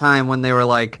crazy time when they were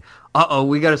like, uh-oh,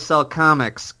 we got to sell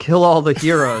comics. Kill all the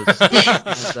heroes.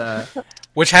 And,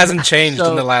 which hasn't changed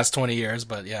in the last 20 years,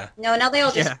 but yeah. No, now they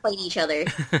all just fight each other.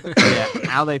 Yeah,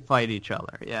 now they fight each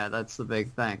other. Yeah, that's the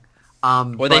big thing.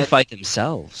 Or they fight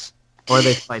themselves. Or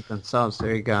they fight themselves.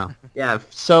 There you go. Yeah,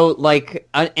 so, like,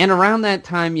 and around that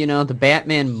time, you know, the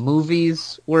Batman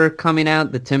movies were coming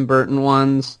out, the Tim Burton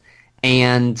ones,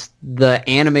 and the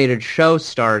animated show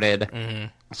started. Mm-hmm.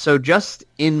 So just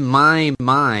in my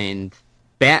mind,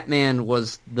 Batman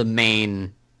was the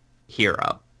main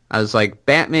hero. I was like,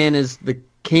 Batman is the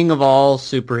king of all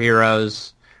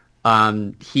superheroes.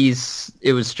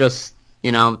 It was just,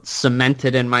 you know,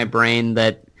 cemented in my brain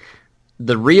that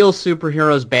the real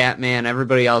superhero is Batman.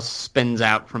 Everybody else spins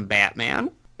out from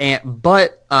Batman.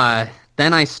 But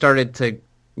then I started to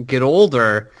get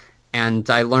older, and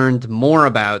I learned more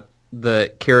about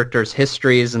the characters'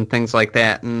 histories and things like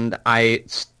that. And I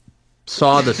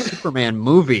saw the Superman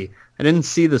movie. I didn't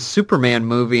see the Superman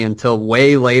movie until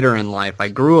way later in life. I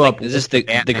grew up... Is this the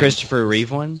Christopher Reeve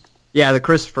one? Yeah, the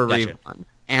Christopher Reeve one.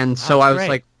 And so I was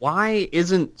like, why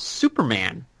isn't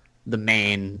Superman the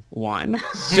main one?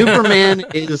 Superman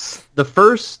is the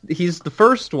first... He's the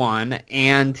first one,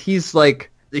 and he's like...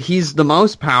 He's the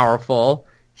most powerful.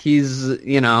 He's,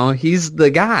 you know, he's the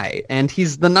guy, and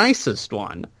he's the nicest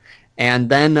one. And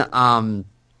then,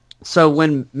 so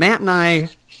when Matt and I...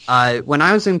 when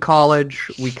I was in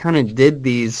college, we kind of did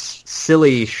these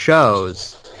silly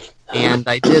shows, and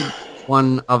I did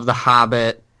one of The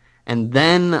Hobbit, and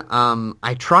then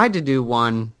I tried to do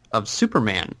one of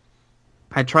Superman.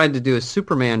 I tried to do a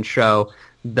Superman show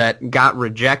that got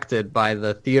rejected by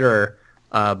the theater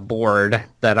board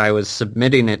that I was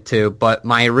submitting it to, but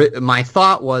my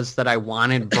thought was that I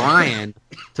wanted Brian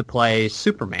to play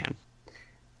Superman,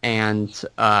 and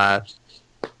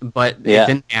but it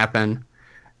didn't happen.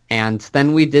 And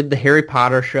then we did the Harry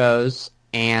Potter shows,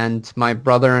 and my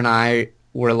brother and I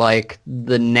were like,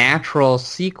 the natural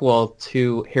sequel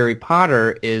to Harry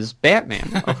Potter is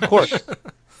Batman, of course.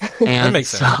 And that makes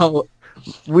sense. So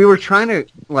we were trying to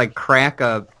like crack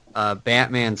a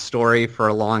Batman story for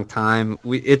a long time.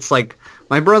 It's like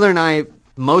my brother and I,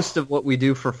 most of what we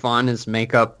do for fun is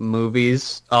make up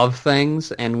movies of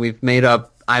things, and we've made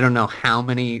up I don't know how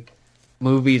many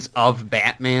movies of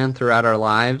Batman throughout our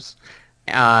lives.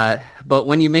 But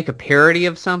when you make a parody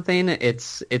of something,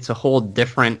 it's a whole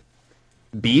different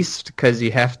beast because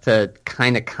you have to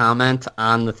kind of comment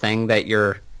on the thing that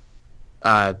you're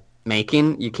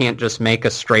making. You can't just make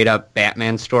a straight up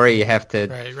Batman story. You have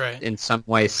to, in some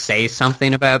way, say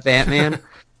something about Batman.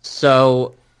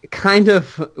 So, kind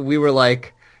of, we were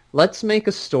like, let's make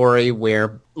a story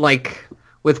where, like,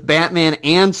 with Batman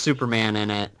and Superman in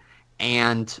it,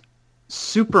 and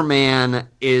Superman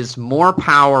is more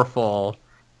powerful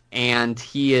and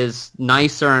he is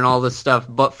nicer and all this stuff,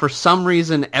 but for some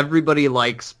reason everybody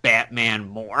likes Batman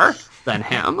more than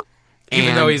him.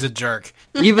 Even though he's a jerk.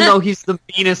 Even though he's the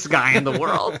meanest guy in the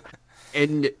world.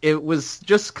 And it was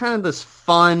just kind of this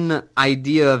fun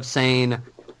idea of saying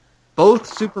both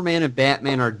Superman and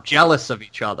Batman are jealous of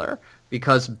each other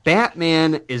because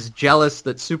Batman is jealous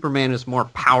that Superman is more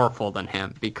powerful than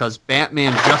him because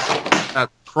Batman just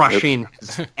crushing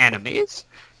his enemies.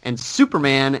 And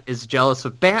Superman is jealous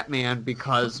of Batman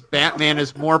because Batman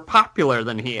is more popular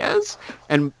than he is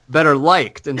and better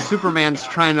liked. And Superman's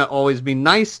trying to always be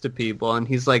nice to people. And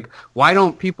he's like, why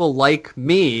don't people like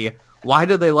me? Why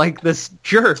do they like this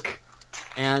jerk?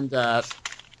 And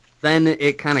then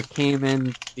it kind of came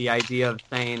in the idea of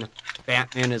saying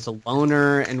Batman is a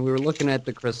loner. And we were looking at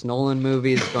the Chris Nolan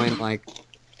movies going like,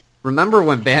 remember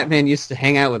when Batman used to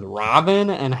hang out with Robin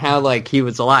and how like he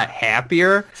was a lot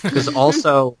happier? Because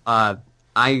also,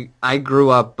 I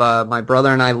grew up. My brother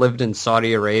and I lived in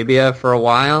Saudi Arabia for a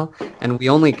while, and we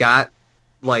only got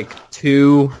like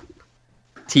 2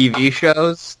 TV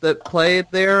shows that played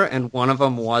there, and one of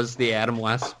them was the Adam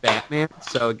West Batman.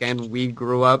 So again, we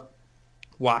grew up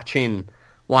watching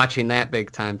that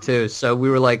big time too. So we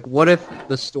were like, what if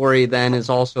the story then is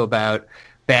also about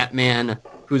Batman,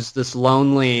 who's this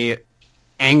lonely,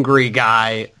 angry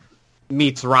guy,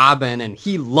 meets Robin, and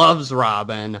he loves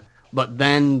Robin, but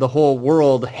then the whole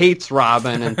world hates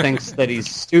Robin and thinks that he's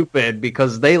stupid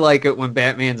because they like it when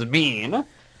Batman's mean.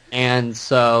 And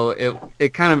so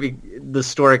it kind of, the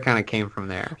story kind of came from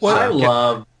there. Well, I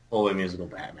love Holy Musical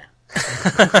Batman.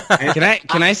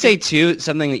 Can I say, too,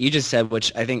 something that you just said,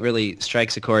 which I think really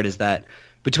strikes a chord, is that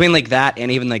between like that and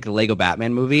even like the Lego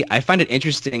Batman movie, I find it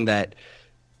interesting that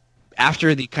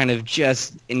after the kind of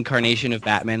just incarnation of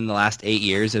Batman in the last 8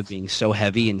 years of being so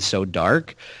heavy and so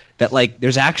dark, that like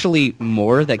there's actually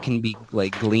more that can be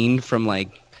like gleaned from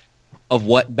like of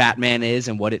what Batman is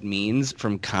and what it means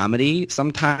from comedy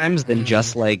sometimes than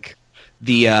just like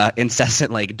the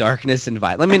incessant like darkness and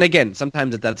violence. I mean, again,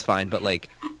 sometimes that's fine, but like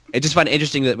I just find it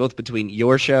interesting that both between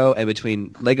your show and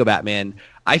between Lego Batman,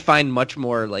 I find much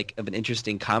more like of an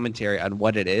interesting commentary on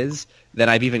what it is than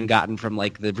I've even gotten from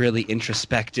like the really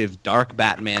introspective dark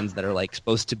Batmans that are like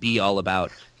supposed to be all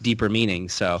about deeper meaning.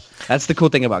 So that's the cool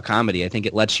thing about comedy. I think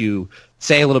it lets you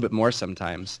say a little bit more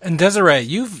sometimes. And Desiree,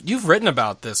 you've written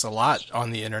about this a lot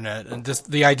on the internet, and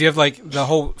just the idea of like the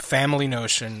whole family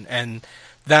notion and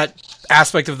that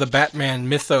aspect of the Batman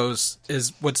mythos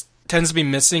is what tends to be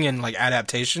missing in like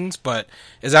adaptations, but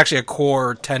is actually a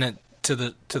core tenet to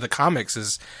the comics.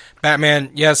 Is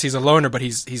Batman? Yes, he's a loner, but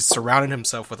he's surrounded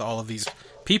himself with all of these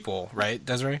people, right,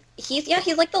 Desiree? He's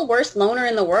like the worst loner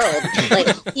in the world.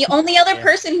 Like the only other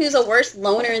person who's a worse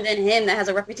loner than him that has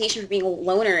a reputation for being a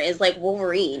loner is like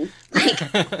Wolverine. Like,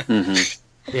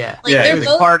 Yeah, like they're he's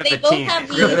both part of they the both team. have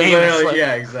these.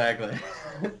 Yeah, exactly.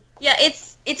 Yeah,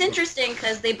 it's interesting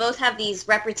because they both have these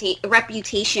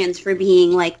reputations for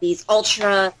being like these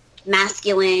ultra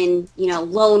masculine,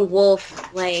 lone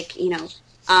wolf, like,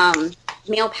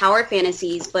 male power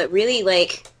fantasies, but really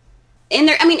like and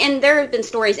there have been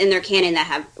stories in their canon that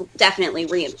have definitely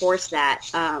reinforced that.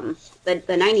 The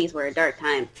 90s were a dark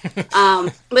time.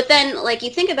 But then like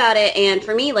you think about it, and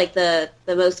for me like the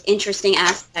most interesting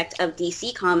aspect of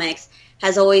DC Comics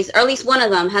has always, or at least one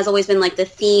of them, has always been like the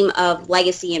theme of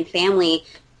legacy and family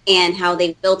and how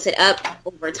they've built it up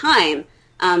over time.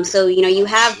 So, you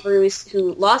have Bruce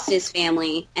who lost his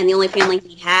family, and the only family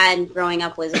he had growing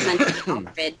up was essentially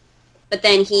Alfred. But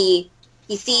then he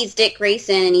sees Dick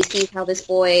Grayson, and he sees how this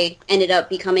boy ended up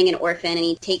becoming an orphan, and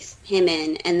he takes him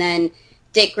in. And then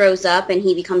Dick grows up, and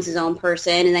he becomes his own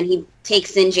person, and then he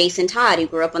takes in Jason Todd, who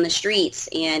grew up on the streets,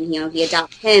 and, he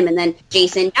adopts him, and then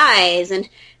Jason dies, and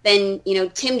then,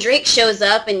 Tim Drake shows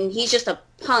up, and he's just a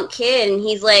punk kid, and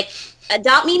he's like,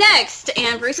 adopt me next.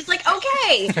 And Bruce is like,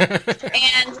 okay.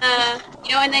 And,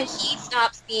 and then he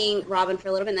stops being Robin for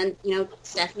a little bit, and then,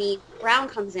 Stephanie Brown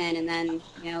comes in, and then,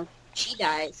 she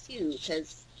dies, too,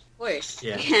 because, of course.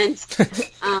 Yeah. And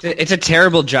It's a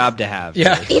terrible job to have.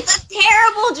 Yeah. it's a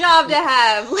terrible job to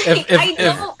have. Like, I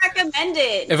don't recommend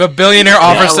it. If a billionaire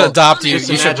offers to adopt you, Just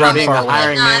you should imagine run being far the away.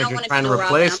 hiring No, I don't manager wanna trying be to the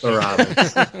replace the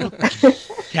Robins.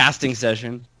 Casting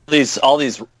session. All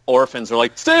these orphans are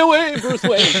like, stay away, Bruce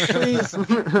Wayne, please.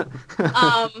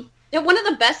 One of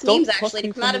the best Don't memes fuck actually me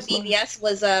to come from out of this BVS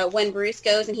was when Bruce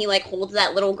goes and he like holds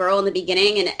that little girl in the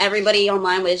beginning, and everybody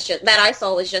online was just that I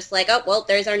saw was just like, oh well,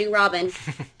 there's our new Robin.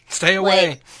 Stay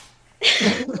away.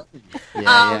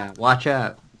 Yeah, watch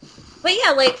out. But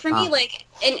yeah, like for me, like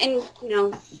and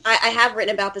I have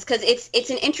written about this because it's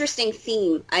an interesting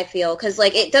theme. I feel because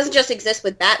like it doesn't just exist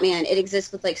with Batman; it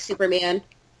exists with like Superman.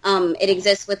 It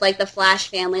exists with like the Flash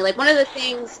family. Like one of the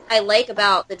things I like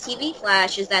about the TV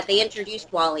Flash is that they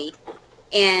introduced Wally,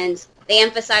 and they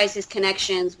emphasize his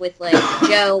connections with like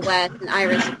Joe West and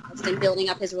Iris West, and building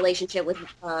up his relationship with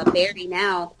Barry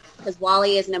now, because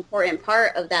Wally is an important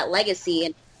part of that legacy.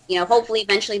 And hopefully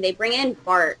eventually they bring in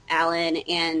Bart Allen,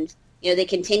 and they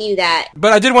continue that.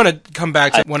 But I did want to come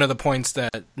back to one of the points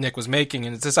that Nick was making,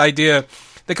 and it's this idea,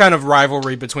 the kind of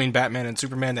rivalry between Batman and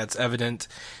Superman that's evident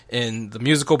in the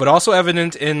musical, but also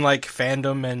evident in like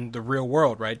fandom and the real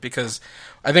world, right? Because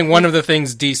I think one of the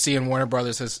things DC and Warner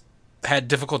Brothers has had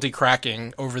difficulty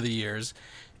cracking over the years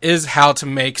is how to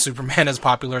make Superman as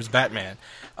popular as Batman.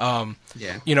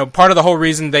 Part of the whole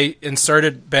reason they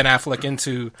inserted Ben Affleck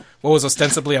into what was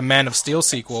ostensibly a Man of Steel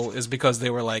sequel is because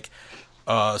they were like,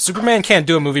 Superman can't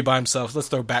do a movie by himself. Let's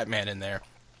throw Batman in there,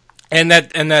 and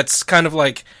that's kind of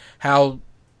like how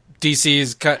DC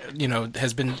is,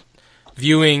 has been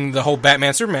viewing the whole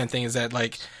Batman Superman thing. Is that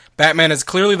like Batman is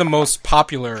clearly the most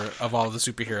popular of all of the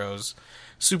superheroes.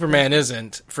 Superman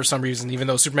isn't for some reason, even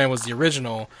though Superman was the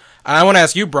original. And I want to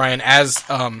ask you, Brian, as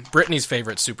Brittany's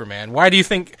favorite Superman, what do you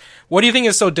think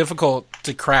is so difficult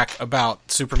to crack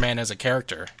about Superman as a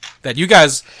character that you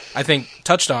guys, I think,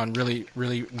 touched on really,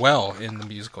 really well in the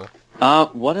musical?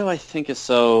 What do I think is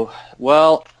so...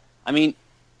 Well, I mean,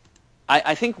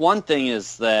 I think one thing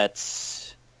is that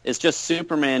it's just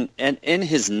Superman, and in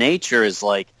his nature, is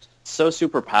like so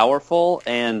super powerful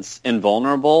and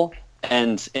invulnerable,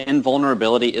 and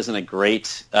invulnerability isn't a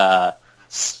great way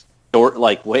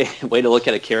to look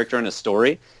at a character in a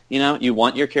story. You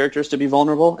want your characters to be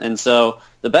vulnerable, and so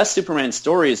the best Superman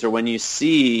stories are when you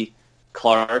see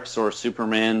Clark's or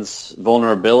Superman's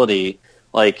vulnerability,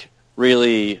 like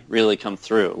really, really come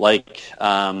through. Like,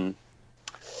 I'm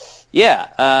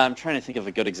trying to think of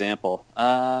a good example.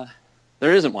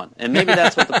 There isn't one, and maybe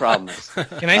that's what the problem is.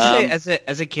 Can I say,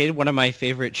 as a kid, one of my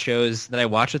favorite shows that I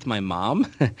watched with my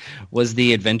mom was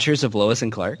The Adventures of Lois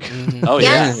and Clark. Mm-hmm. Oh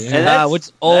yeah, and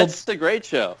that's a great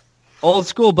show. Old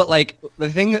school, but like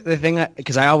the thing,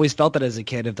 because I always felt that as a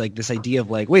kid of like this idea of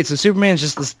like, wait, so Superman's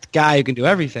just this guy who can do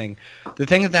everything. The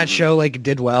thing that show like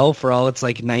did well for all its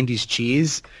like '90s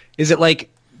cheese is it like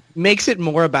makes it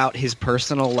more about his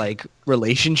personal like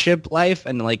relationship life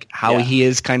and like how he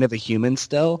is kind of a human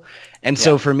still. And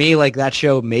so for me, like that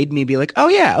show made me be like, oh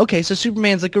yeah, okay, so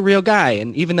Superman's like a real guy,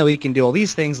 and even though he can do all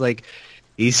these things, like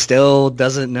he still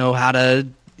doesn't know how to,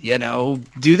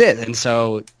 do this. And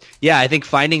so yeah, I think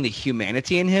finding the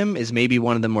humanity in him is maybe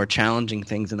one of the more challenging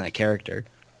things in that character.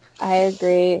 I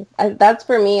agree. That's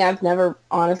for me. I've never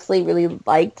honestly really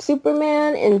liked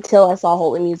Superman until I saw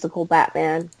Holy Musical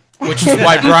Batman. Which is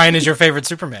why Brian is your favorite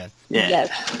Superman. Yeah.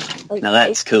 Yes. Now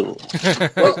that's cool.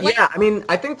 Well, yeah, I mean,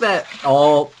 I think that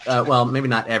maybe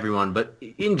not everyone, but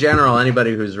in general,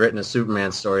 anybody who's written a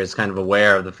Superman story is kind of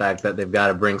aware of the fact that they've got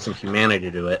to bring some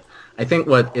humanity to it. I think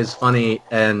what is funny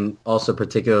and also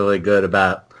particularly good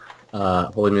about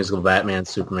Holy Musical Batman,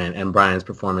 Superman, and Brian's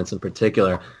performance in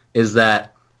particular is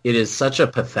that it is such a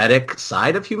pathetic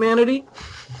side of humanity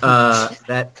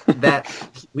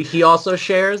that he also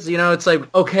shares. It's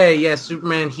like, okay, yeah,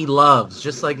 Superman, he loves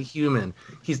just like a human.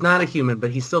 He's not a human,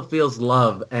 but he still feels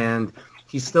love, and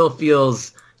he still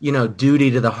feels,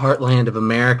 duty to the heartland of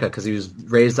America because he was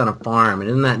raised on a farm, and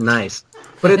isn't that nice?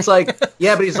 But it's like,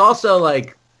 yeah, but he's also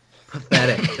like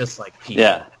pathetic, just like people.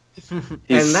 Yeah.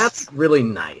 And that's really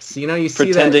nice. You see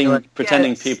pretending that, like,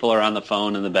 pretending people are on the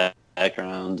phone in the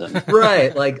background, and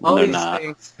right, like all these not.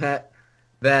 things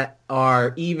that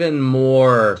are even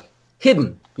more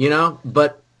hidden,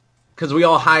 but because we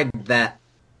all hide that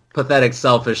pathetic,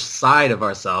 selfish side of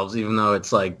ourselves, even though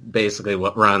it's like basically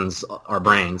what runs our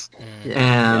brains.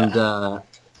 And I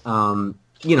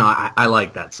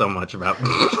like that so much about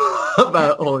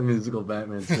about Holy Musical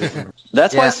Batman.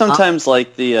 That's why sometimes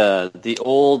like the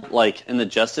old, like in the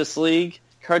Justice League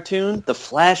cartoon, the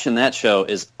Flash in that show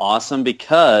is awesome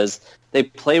because they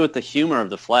play with the humor of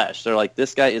the Flash. They're like,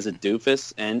 this guy is a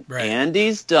doofus, and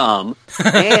he's dumb,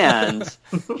 and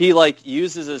he like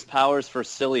uses his powers for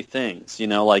silly things,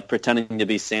 like pretending to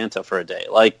be Santa for a day.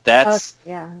 Like that's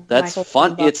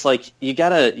fun. It's like you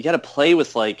gotta play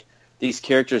with like these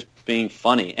characters being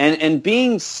funny and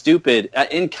being stupid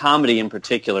in comedy in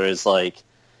particular is like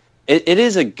it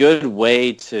is a good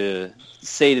way to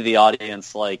say to the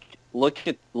audience, like, look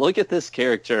at this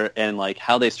character and like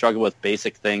how they struggle with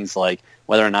basic things like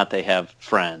whether or not they have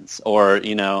friends, or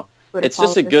it's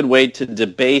just a good way to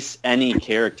debase any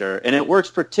character, and it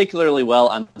works particularly well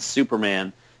on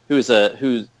Superman,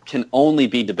 who can only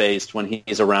be debased when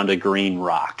he's around a green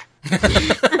rock.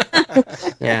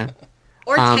 Yeah.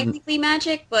 Or technically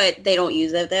magic, but they don't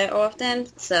use it that often.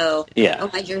 So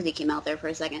my jersey came out there for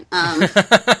a second.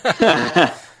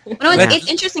 It's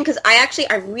interesting because I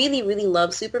really, really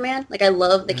love Superman. Like, I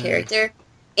love the character,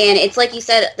 and it's like you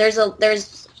said.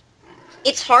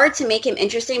 It's hard to make him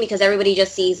interesting because everybody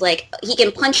just sees like he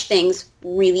can punch things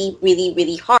really, really,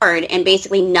 really hard, and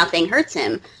basically nothing hurts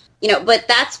him. But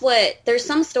that's what there's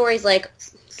some stories like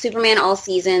Superman All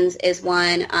Seasons is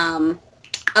one.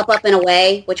 Up and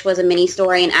Away, which was a mini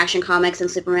story in Action Comics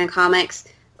and Superman Comics,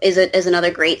 is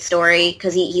another great story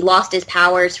because he lost his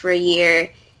powers for a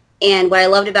year. And what I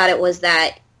loved about it was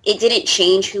that it didn't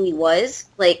change who he was.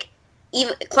 Like,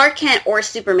 even Clark Kent or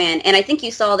Superman, and I think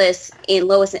you saw this in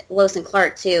Lois and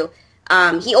Clark too,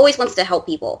 he always wants to help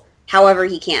people however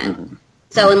he can. Mm-hmm.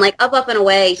 So in like Up and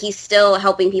Away, he's still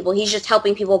helping people. He's just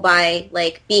helping people by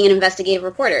like being an investigative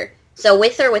reporter. So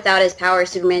with or without his powers,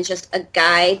 Superman's just a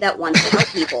guy that wants to help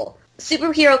people.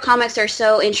 Superhero comics are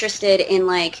so interested in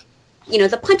like,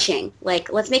 the punching.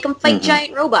 Like, let's make them fight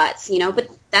giant robots, but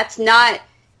that's not...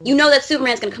 that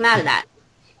Superman's going to come out of that.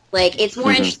 Like, it's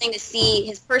more interesting to see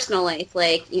his personal life,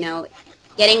 like,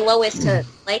 getting Lois to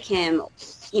like him,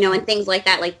 and things like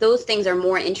that. Like, those things are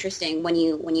more interesting when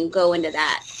you go into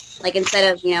that. Like,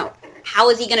 instead of, how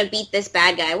is he going to beat this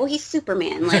bad guy? Well, he's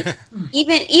Superman. Like,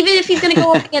 even if he's going to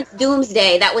go up against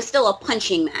Doomsday, that was still a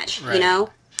punching match,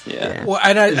 Yeah. Well,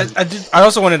 and I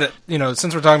also wanted to,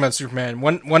 since we're talking about Superman,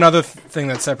 one other thing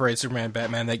that separates Superman and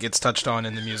Batman that gets touched on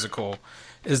in the musical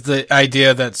is the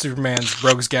idea that Superman's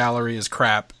rogues gallery is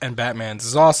crap and Batman's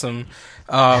is awesome.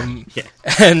 And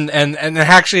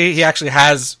actually, he actually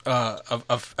has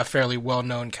a fairly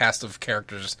well-known cast of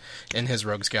characters in his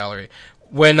rogues gallery.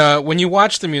 When you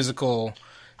watch the musical,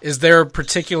 is there a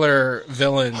particular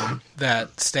villain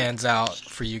that stands out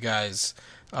for you guys?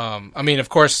 I mean, of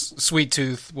course, Sweet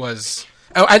Tooth was...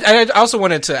 Oh, I also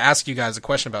wanted to ask you guys a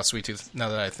question about Sweet Tooth, now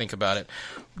that I think about it.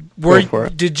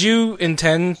 Did you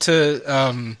intend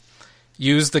to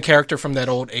use the character from that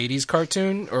old 80s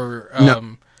cartoon? Or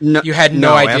No, you had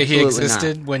no idea he absolutely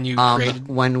existed not. when you created...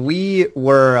 When we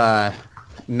were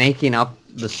making up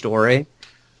the story,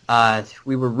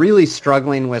 we were really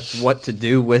struggling with what to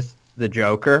do with the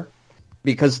Joker,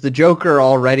 because the Joker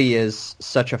already is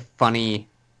such a funny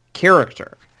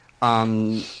character.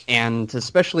 And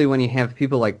especially when you have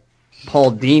people like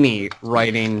Paul Dini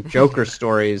writing Joker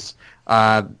stories,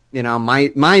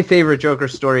 my favorite Joker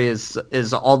story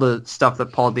is all the stuff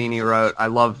that Paul Dini wrote. I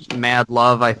love Mad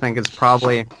Love. I think it's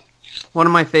probably one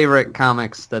of my favorite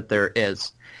comics that there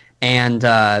is. And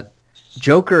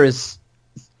Joker is,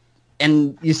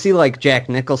 and you see like Jack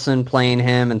Nicholson playing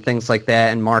him and things like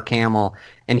that, and Mark Hamill,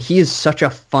 and he is such a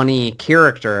funny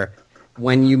character.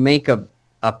 When you make a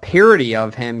parody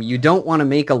of him, you don't want to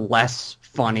make a less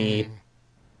funny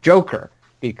Joker,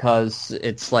 because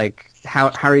it's like, how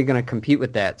are you going to compete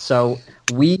with that? So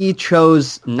we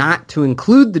chose not to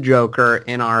include the Joker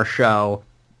in our show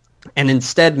and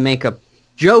instead make a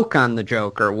joke on the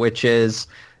Joker, which is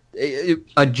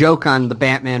a joke on the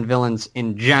Batman villains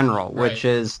in general, right. Which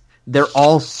is they're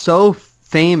all so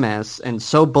famous and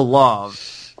so beloved,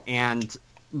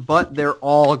 but they're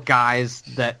all guys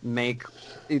that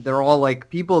they're all like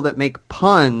people that make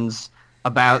puns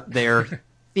about their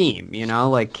theme,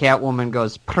 like Catwoman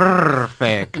goes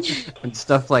perfect and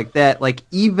stuff like that. Like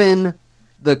even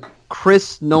the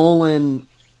Chris Nolan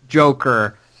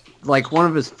Joker, like one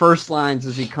of his first lines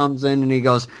is he comes in and he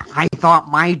goes, "I thought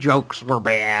my jokes were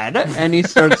bad," and he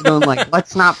starts going like,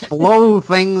 "Let's not blow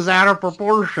things out of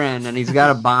proportion," and he's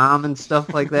got a bomb and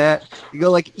stuff like that. You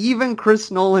go like, even Chris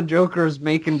Nolan Joker is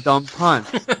making dumb puns,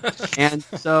 and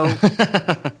so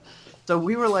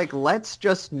we were like, let's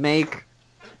just make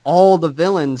all the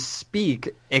villains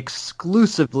speak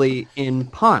exclusively in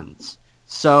puns.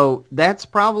 So that's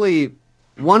probably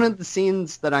one of the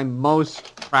scenes that I'm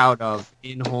most proud of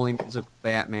in Holy Musical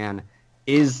Batman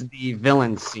is the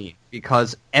villain scene,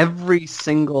 because every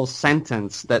single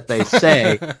sentence that they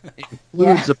say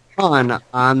includes a pun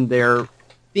on their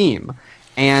theme.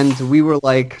 And we were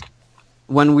like,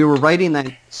 when we were writing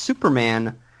that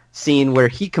Superman scene where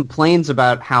he complains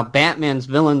about how Batman's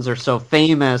villains are so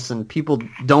famous and people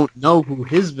don't know who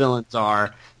his villains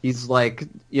are, he's like,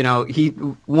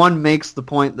 one makes the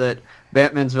point that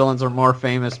Batman's villains are more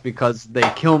famous because they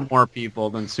kill more people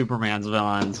than Superman's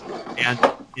villains, and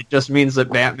it just means that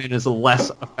Batman is a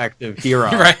less effective hero.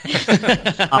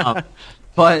 Right.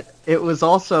 But it was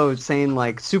also saying,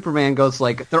 like, Superman goes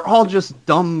like, they're all just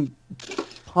dumb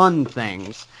pun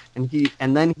things.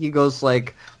 And then he goes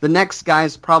like, the next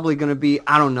guy's probably going to be,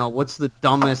 I don't know, what's the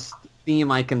dumbest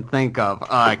theme I can think of?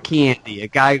 Candy. A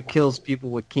guy who kills people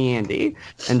with candy.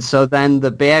 And so then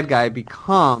the bad guy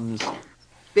becomes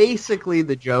basically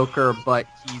the Joker, but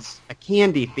he's a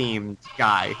candy-themed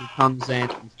guy who comes in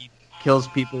and he kills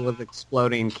people with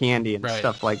exploding candy and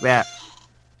stuff like that.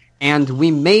 And we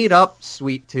made up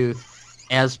Sweet Tooth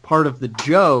as part of the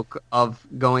joke of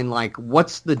going like,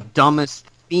 what's the dumbest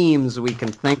themes we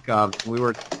can think of? We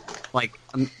were like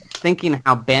thinking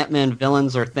how Batman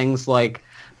villains are things like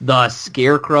the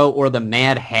Scarecrow or the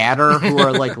Mad Hatter, who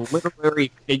are like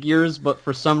literary figures, but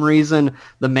for some reason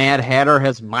the Mad Hatter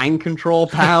has mind control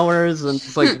powers, and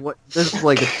it's like, what? This is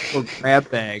like a total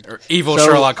grab bag. Or evil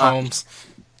Sherlock Holmes.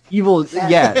 Evil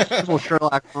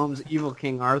Sherlock Holmes, evil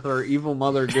King Arthur, evil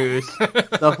Mother Goose,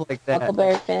 stuff like that.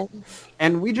 Huckleberry Finn.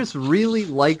 And we just really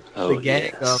liked the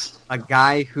gag of a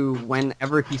guy who,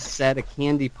 whenever he said a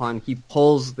candy pun, he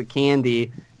pulls the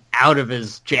candy out of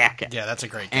his jacket. Yeah, that's a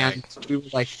great gag. And we were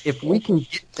like, if we can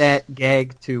get that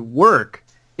gag to work,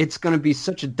 it's going to be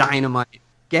such a dynamite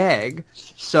gag.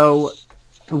 So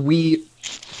we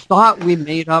thought we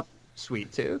made up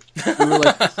Sweet Tooth. We were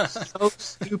like, this is so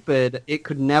stupid, it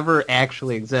could never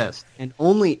actually exist. And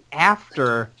only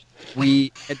after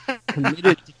we had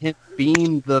committed to him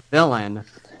being the villain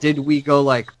did we go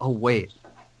like, oh wait,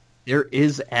 there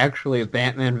is actually a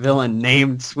Batman villain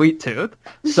named Sweet Tooth.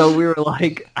 So we were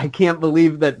like, I can't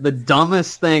believe that the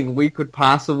dumbest thing we could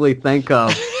possibly think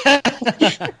of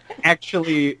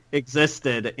actually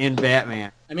existed in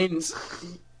Batman. I mean,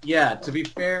 yeah, to be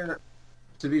fair,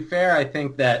 I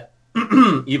think that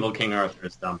evil King Arthur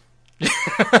is dumb.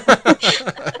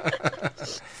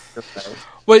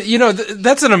 Well,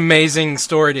 that's an amazing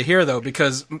story to hear, though,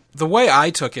 because the way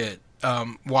I took it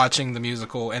watching the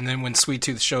musical, and then when Sweet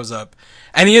Tooth shows up,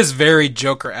 and he is very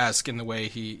Joker-esque in the way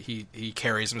he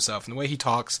carries himself and the way he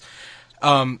talks.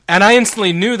 And I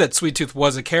instantly knew that Sweet Tooth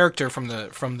was a character from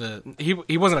the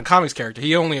he wasn't a comics character.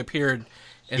 He only appeared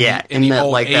in the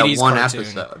old like 80s that one cartoon.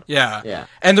 episode. Yeah.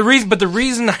 And the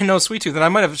reason I know Sweet Tooth, and I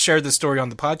might have shared this story on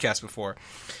the podcast before,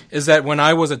 is that when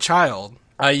I was a child,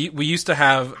 we used to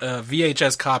have a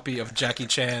VHS copy of Jackie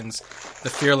Chan's The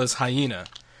Fearless Hyena.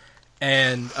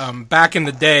 And back in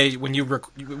the day, when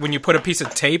you put a piece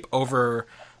of tape over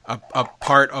a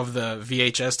part of the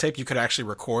VHS tape, you could actually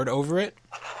record over it.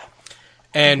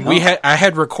 And I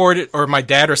had recorded, or my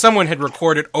dad or someone had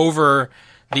recorded over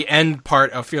the end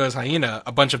part of Fearless Hyena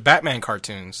a bunch of Batman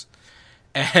cartoons.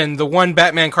 And the one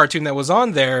Batman cartoon that was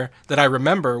on there that I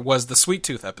remember was the Sweet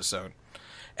Tooth episode.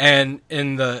 And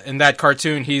in that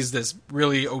cartoon, he's this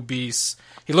really obese.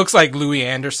 He looks like Louis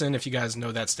Anderson, if you guys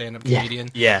know that stand-up comedian.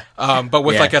 Yeah. But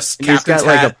with like a captain's he's got hat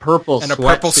like a purple and a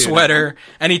purple sweater,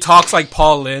 and he talks like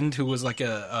Paul Lynde, who was like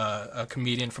a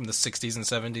comedian from the 60s and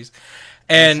 70s.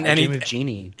 And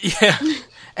Genie. Yeah,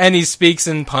 and he speaks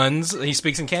in puns. He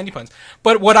speaks in candy puns.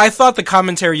 But what I thought the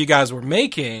commentary you guys were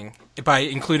making by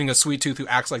including a Sweet Tooth who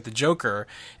acts like the Joker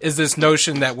is this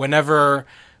notion that whenever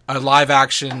a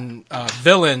live-action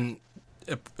villain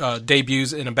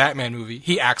debuts in a Batman movie,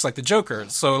 he acts like the Joker.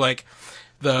 So, like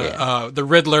the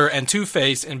Riddler and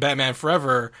Two-Face in Batman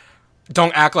Forever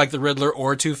don't act like the Riddler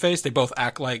or Two-Face. They both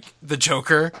act like the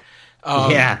Joker.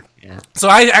 Yeah. So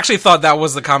I actually thought that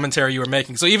was the commentary you were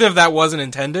making. So even if that wasn't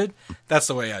intended, that's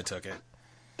the way I took it.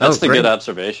 That's the good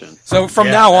observation. So from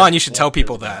now on, you should tell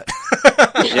people that.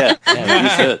 You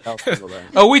should tell people that.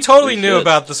 Oh, we totally knew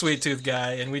about the Sweet Tooth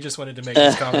guy, and we just wanted to make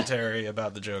this commentary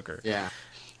about the Joker. Yeah.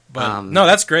 But no,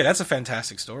 that's great. That's a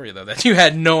fantastic story, though, that you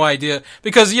had no idea.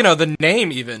 Because, the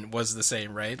name even was the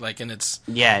same, right? Like, and it's...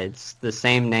 Yeah, it's the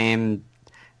same name,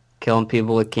 killing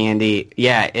people with candy.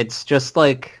 Yeah, it's just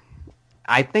like...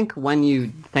 I think when you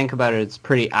think about it, it's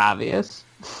pretty obvious.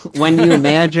 When you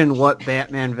imagine what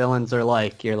Batman villains are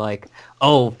like, you're like,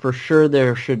 oh, for sure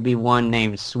there should be one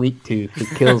named Sweet Tooth who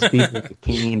kills people with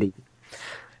candy.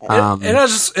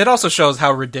 It also shows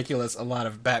how ridiculous a lot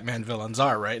of Batman villains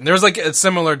are, right? And there's like a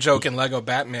similar joke in Lego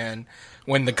Batman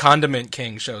when the Condiment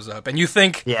King shows up. And you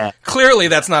think, clearly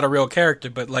that's not a real character,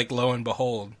 but like, lo and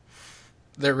behold,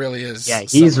 there really is. Yeah,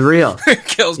 he's real.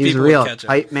 Kills he's people real. with ketchup.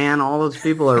 Hype man, all those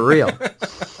people are real.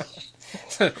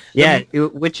 Yeah,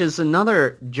 which is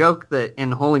another joke that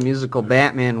in Holy Musical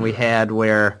Batman we had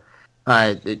where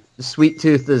Sweet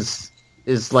Tooth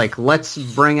is like, let's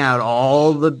bring out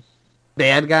all the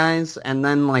bad guys, and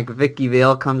then like Vicky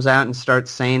Vale comes out and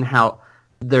starts saying how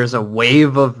there's a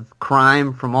wave of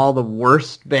crime from all the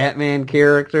worst Batman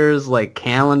characters like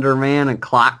Calendar Man and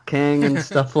Clock King and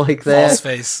stuff like that. False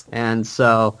face. And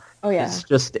so it's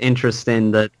just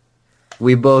interesting that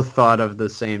we both thought of the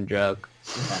same joke.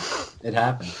 Yeah, it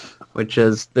happened. Which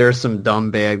is, there's some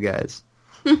dumb bad guys.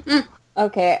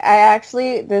 Okay,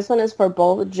 this one is for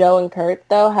both Joe and Kurt,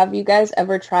 though. Have you guys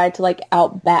ever tried to, like,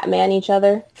 out-Batman each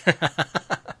other?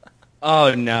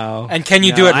 Oh, no. And can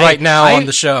you do it right now on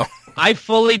the show? I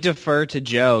fully defer to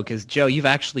Joe, because, Joe, you've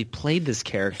actually played this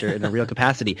character in a real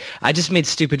capacity. I just made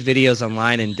stupid videos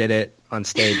online and did it on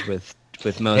stage with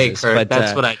Moses. Hey, Kurt,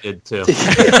 that's what I did, too.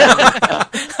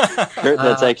 Kurt,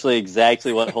 that's actually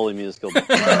exactly what Holy Musical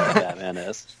Batman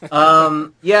is.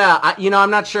 I'm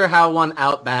not sure how one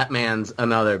out Batmans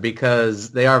another,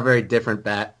 because they are very different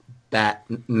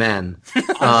Batmen.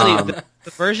 Honestly,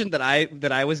 the version that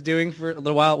I was doing for a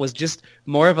little while was just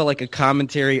more of a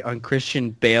commentary on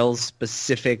Christian Bale's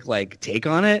specific take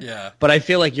on it. Yeah. But I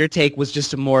feel like your take was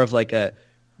just more of a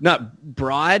not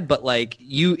broad, but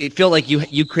it felt like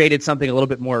you created something a little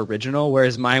bit more original,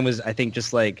 whereas mine was, I think,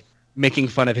 just making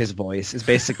fun of his voice is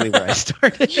basically where I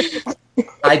started.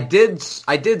 I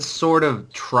did sort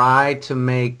of try to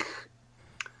make.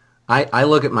 I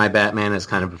look at my Batman as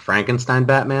kind of a Frankenstein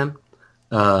Batman,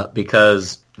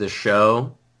 because the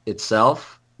show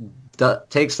itself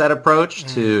takes that approach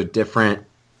to different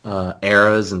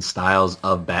eras and styles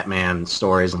of Batman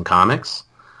stories and comics,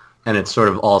 and it's sort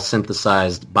of all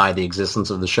synthesized by the existence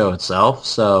of the show itself.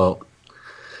 So,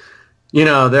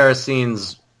 there are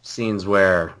scenes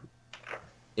where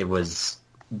it was,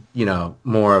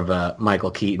 more of a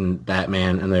Michael Keaton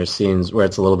Batman, and there's scenes where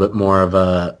it's a little bit more of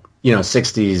a,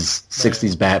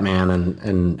 60s Batman,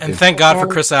 and thank God for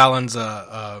Chris Allen's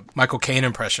Michael Caine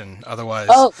impression. Otherwise,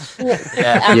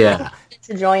 yeah,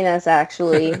 to join us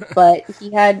actually, but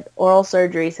he had oral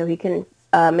surgery, so he couldn't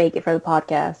make it for the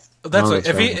podcast. That's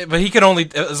if he, but he could only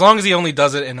as long as he only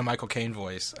does it in a Michael Caine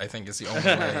voice. I think is the only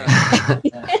way.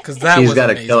 Because he's got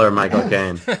a killer Michael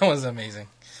Caine. That was amazing.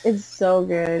 It's so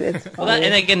good. It's funny.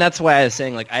 And again, that's why I was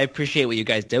saying, like, I appreciate what you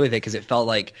guys did with it because it felt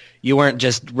like you weren't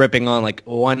just ripping on like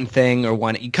one thing or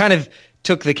one. You kind of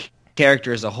took the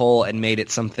character as a whole and made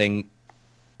it something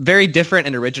very different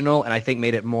and original, and I think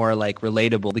made it more like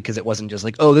relatable because it wasn't just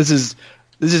like, oh, this is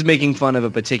making fun of a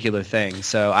particular thing.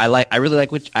 So I really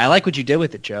like what you did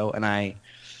with it, Joe, and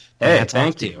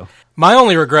thank you. My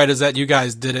only regret is that you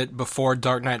guys did it before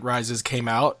Dark Knight Rises came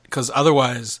out, because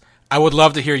otherwise I would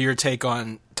love to hear your take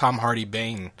on Tom Hardy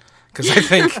Bane, because I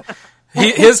think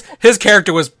his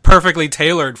character was perfectly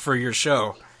tailored for your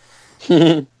show.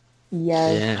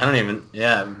 Yes. Yeah. I don't even.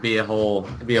 Yeah, it'd be a whole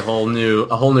new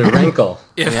wrinkle.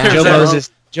 Yeah. Joe Moses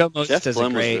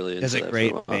does a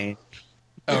great Bane.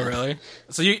 Oh, really?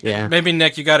 So Yeah. Maybe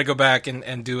Nick, you got to go back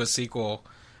and do a sequel,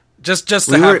 just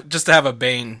to have a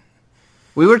Bane.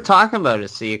 We were talking about a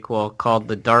sequel called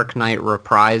The Dark Knight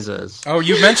Reprises. Oh,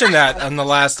 you mentioned that on the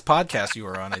last podcast you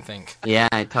were on, I think. Yeah,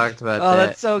 I talked about Oh, that.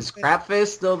 that's so Is Crapface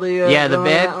still the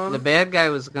the bad guy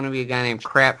was going to be a guy named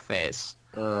Crapface.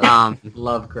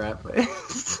 Love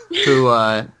Crapface. Who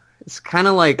is kind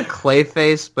of like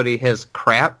Clayface, but he has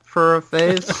crap for a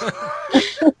face.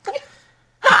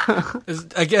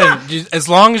 Again, as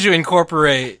long as you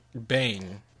incorporate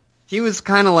Bane. He was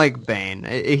kind of like Bane.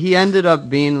 He ended up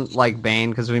being like Bane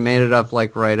because we made it up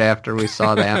like right after we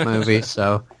saw that movie.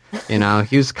 So,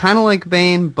 he was kind of like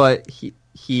Bane, but he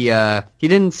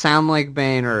didn't sound like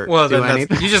Bane or do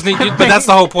anything. You just need, but that's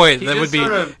the whole point.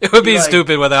 It would be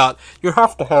stupid without. You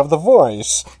have to have the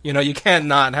voice. You can't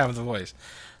not have the voice.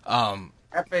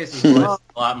 Crapface's voice is a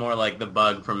lot more like the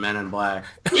Bug from Men in Black.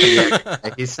 Yeah,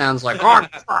 he sounds like, I'm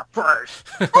Crapface.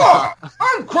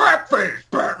 I'm Crapface,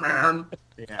 Batman.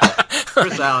 Yeah,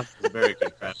 Chris Allen is a very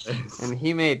good Crapface. And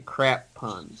he made crap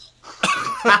puns.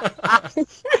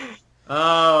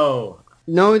 Oh.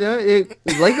 No,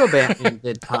 Lego Batman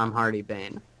did Tom Hardy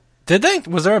Bane. Did they?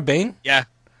 Was there a Bane? Yeah.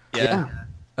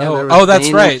 Oh, that's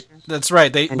Bane right. That's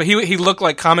right. But he looked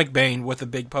like comic Bane with a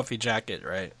big puffy jacket,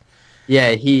 right?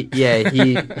 Yeah, he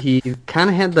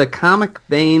kind of had the comic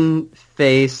Bane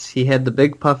face. He had the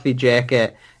big puffy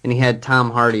jacket, and he had Tom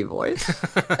Hardy voice.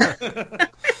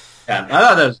 Yeah, I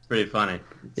thought that was pretty funny.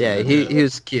 Yeah, he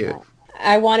was cute.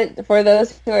 I wanted, for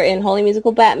those who are in Holy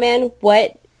Musical Batman,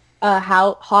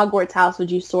 how Hogwarts house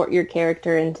would you sort your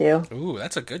character into? Ooh,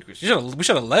 that's a good question. We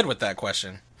should have led with that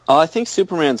question. Oh, I think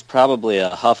Superman's probably a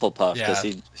Hufflepuff because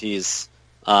Yeah. he's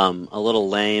a little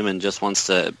lame and just wants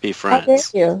to be How dare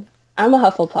friends. you? I'm a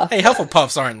Hufflepuff. Hey,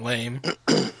 Hufflepuffs aren't lame.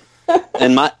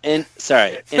 In my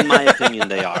opinion,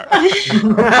 they are.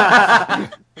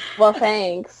 Well,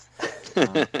 thanks.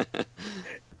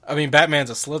 I mean, Batman's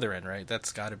a Slytherin, right?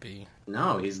 That's got to be.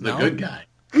 No, he's the No? good guy.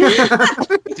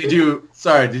 Did you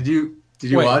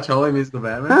Wait. watch Holy Musical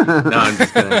Batman? No, I'm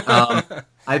just kidding.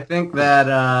 I think that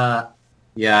I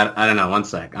don't know. One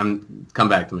sec. Come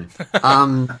back to me. What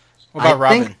about Robin?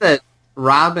 I think that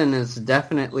Robin is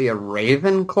definitely a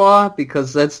Ravenclaw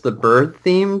because that's the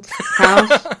bird-themed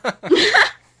house.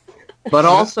 But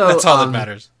also, That's all that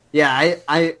matters. Yeah,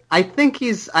 I think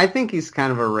he's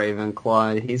kind of a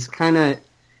Ravenclaw.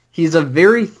 He's a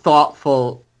very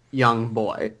thoughtful young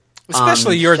boy.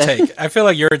 Especially your take. I feel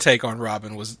like your take on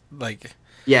Robin was like...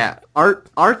 Yeah,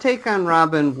 our take on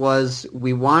Robin was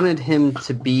we wanted him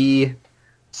to be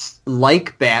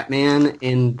like Batman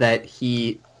in that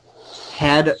he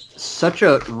had such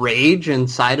a rage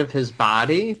inside of his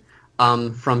body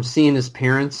from seeing his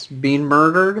parents being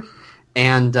murdered,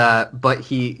 and but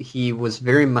he was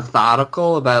very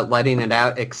methodical about letting it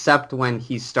out, except when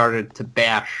he started to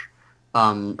bash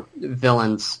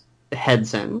villains'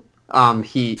 heads in.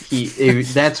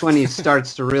 That's when he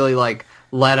starts to really like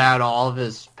let out all of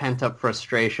his pent up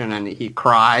frustration, and he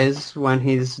cries when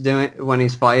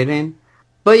he's fighting.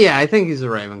 But yeah, I think he's a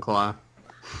Ravenclaw.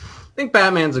 I think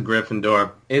Batman's a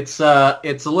Gryffindor. It's a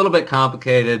little bit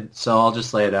complicated, so I'll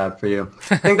just lay it out for you.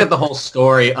 I think that the whole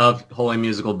story of Holy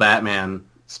Musical Batman,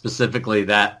 specifically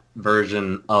that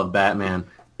version of Batman,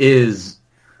 is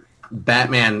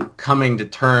Batman coming to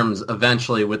terms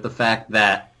eventually with the fact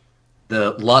that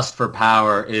the lust for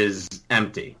power is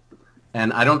empty.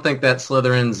 And I don't think that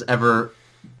Slytherins ever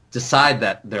decide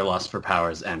that their lust for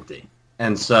power is empty.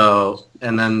 And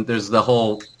then there's the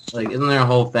whole, like, isn't there a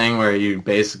whole thing where you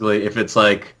basically, if it's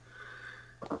like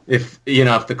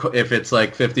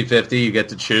 50-50, you get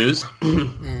to choose?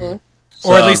 Mm-hmm.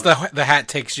 Or at least the hat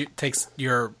takes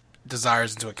your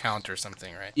desires into account or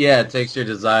something, right? Yeah, it takes your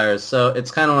desires. So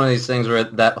it's kind of one of these things where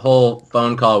that whole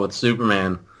phone call with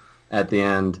Superman at the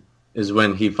end, is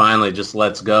when he finally just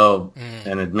lets go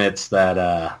and admits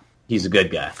that he's a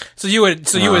good guy. So you would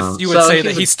say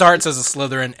that he starts as a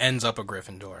Slytherin, ends up a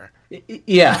Gryffindor.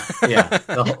 Yeah.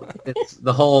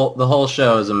 The whole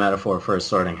show is a metaphor for a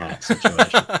Sorting Hat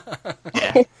situation.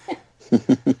 Yeah.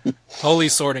 Holy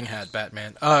Sorting Hat,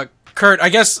 Batman. Kurt, I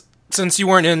guess since you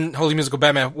weren't in Holy Musical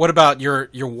Batman, what about your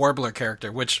Warbler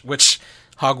character? Which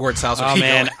Hogwarts house would he go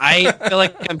in? I feel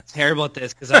like I'm terrible at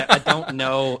this because I don't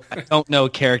know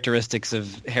characteristics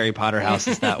of Harry Potter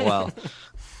houses that well.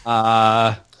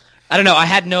 I don't know. I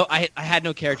had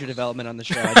no character development on the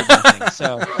show. I did nothing.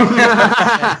 So,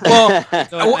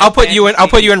 I'll put you in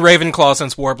Ravenclaw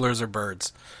since warblers are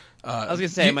birds. I was gonna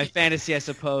say my fantasy. I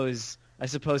suppose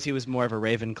he was more of a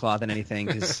Ravenclaw than anything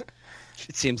because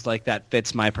it seems like that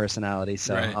fits my personality.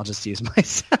 So right. I'll just use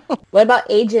myself. What about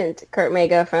Agent Kurt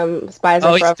Mega from Spies?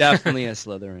 Oh, he's definitely a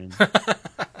Slytherin.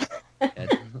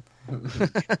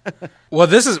 Well,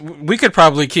 we could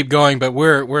probably keep going, but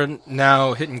we're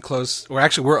now hitting close.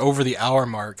 We're over the hour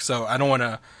mark, so I don't want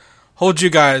to hold you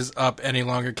guys up any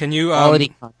longer. Can you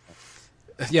quality content?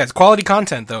 Yeah, it's quality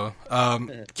content though.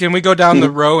 Can we go down the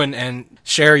row and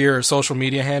share your social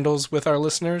media handles with our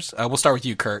listeners? We'll start with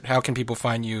you, Kurt. How can people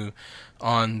find you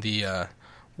on the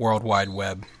World Wide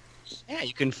Web? Yeah,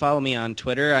 you can follow me on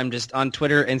Twitter. I'm just on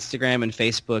Twitter, Instagram, and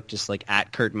Facebook, just like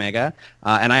 @KurtMega.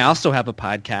 And I also have a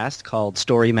podcast called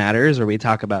Story Matters, where we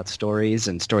talk about stories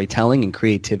and storytelling and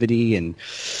creativity and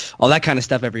all that kind of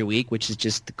stuff every week, which is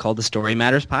just called the Story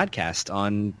Matters Podcast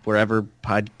on wherever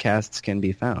podcasts can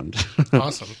be found.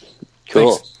 Awesome.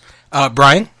 Cool.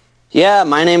 Brian? Yeah,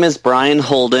 my name is Brian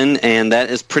Holden, and that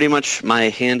is pretty much my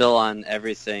handle on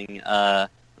everything. I'm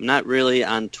not really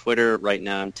on Twitter right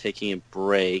now. I'm taking a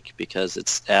break because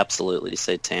it's absolutely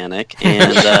satanic.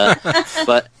 And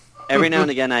but every now and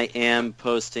again, I am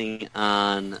posting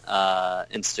on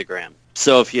Instagram.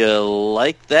 So if you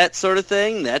like that sort of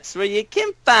thing, that's where you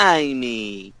can find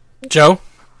me. Joe?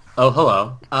 Oh,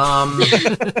 hello.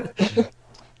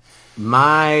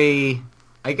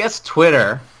 I guess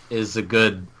Twitter is a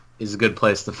good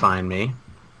place to find me.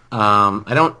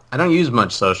 I don't use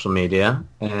much social media,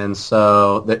 and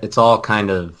so it's all kind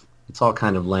of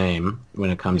lame when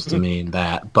it comes to me and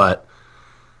that. But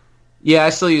yeah, I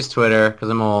still use Twitter because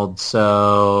I'm old.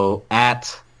 So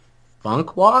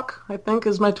 @FunkWalk, I think,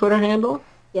 is my Twitter handle.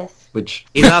 Yes. Which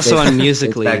he's also on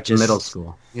Musical.ly. Back to middle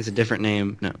school. He has a different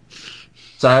name. No.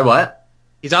 Sorry, what?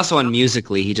 He's also on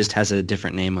Musical.ly. He just has a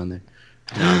different name on there.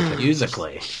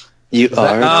 Musical.ly. You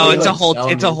are? Oh, it's a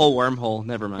whole wormhole.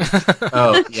 Never mind.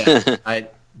 Oh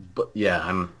yeah,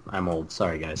 I'm old.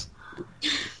 Sorry, guys.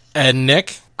 And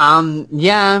Nick?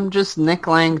 Yeah, I'm just Nick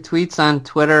Lang tweets on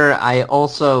Twitter. I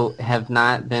also have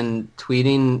not been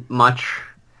tweeting much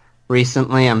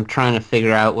recently. I'm trying to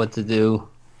figure out what to do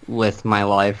with my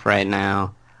life right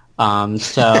now.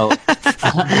 So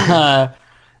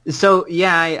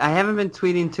yeah, I haven't been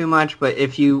tweeting too much, but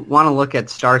if you want to look at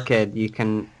StarKid, you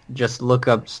can just look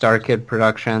up StarKid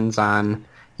Productions on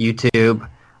YouTube.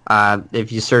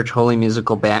 If you search Holy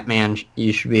Musical Batman,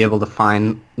 you should be able to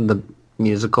find the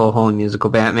musical Holy Musical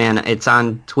Batman. It's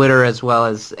on Twitter as well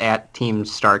as @Team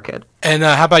StarKid. And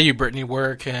how about you, Brittany?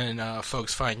 Where can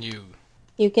folks find you?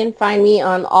 You can find me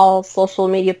on all social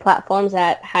media platforms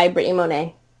at Hi Brittany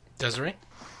Monet. Desiree?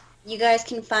 You guys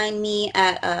can find me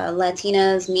at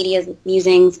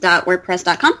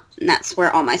latinasmediamusings.wordpress.com, and that's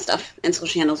where all my stuff and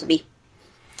social handles will be.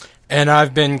 And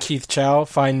I've been Keith Chow.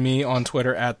 Find me on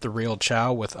Twitter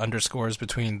 @TheRealChow with underscores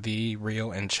between the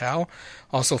real and Chow.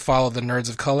 Also follow the Nerds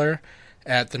of Color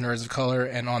 @TheNerdsOfColor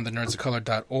and on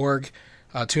thenerdofcolor.org.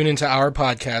 Tune into our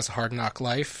podcast, Hard Knock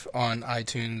Life, on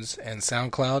iTunes and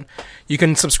SoundCloud. You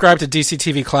can subscribe to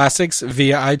DCTV Classics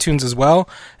via iTunes as well,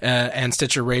 and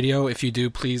Stitcher Radio. If you do,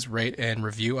 please rate and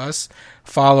review us.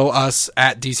 Follow us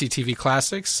at DCTV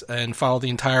Classics, and follow the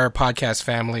entire podcast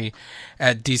family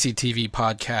at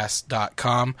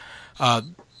DCTVpodcast.com.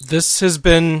 This has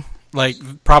been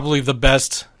probably the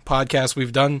best podcast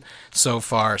we've done so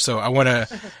far, so I want to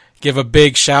give a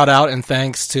big shout out and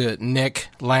thanks to Nick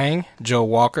Lang, Joe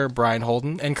Walker, Brian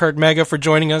Holden, and Kurt Mega for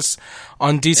joining us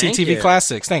on DCTV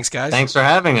Classics. Thanks, guys. Thanks for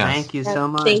having us. Thank you so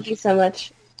much. Thank you so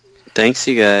much. Thanks,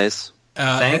 you guys.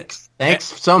 Thanks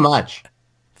so much.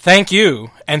 Thank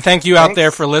you, and thank you out there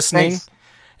for listening. Thanks.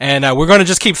 And we're going to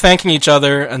just keep thanking each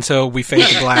other until we fade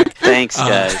to black. Thanks,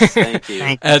 guys. Thank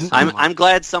you. And I'm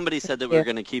glad somebody said that we were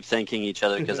going to keep thanking each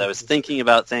other, because I was thinking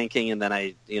about thanking, and then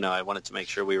I wanted to make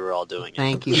sure we were all doing it.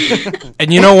 Thank you.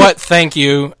 And you know what? Thank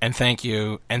you, and thank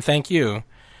you, and thank you.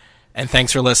 And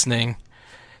thanks for listening.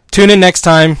 Tune in next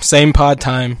time. Same pod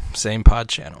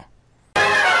channel.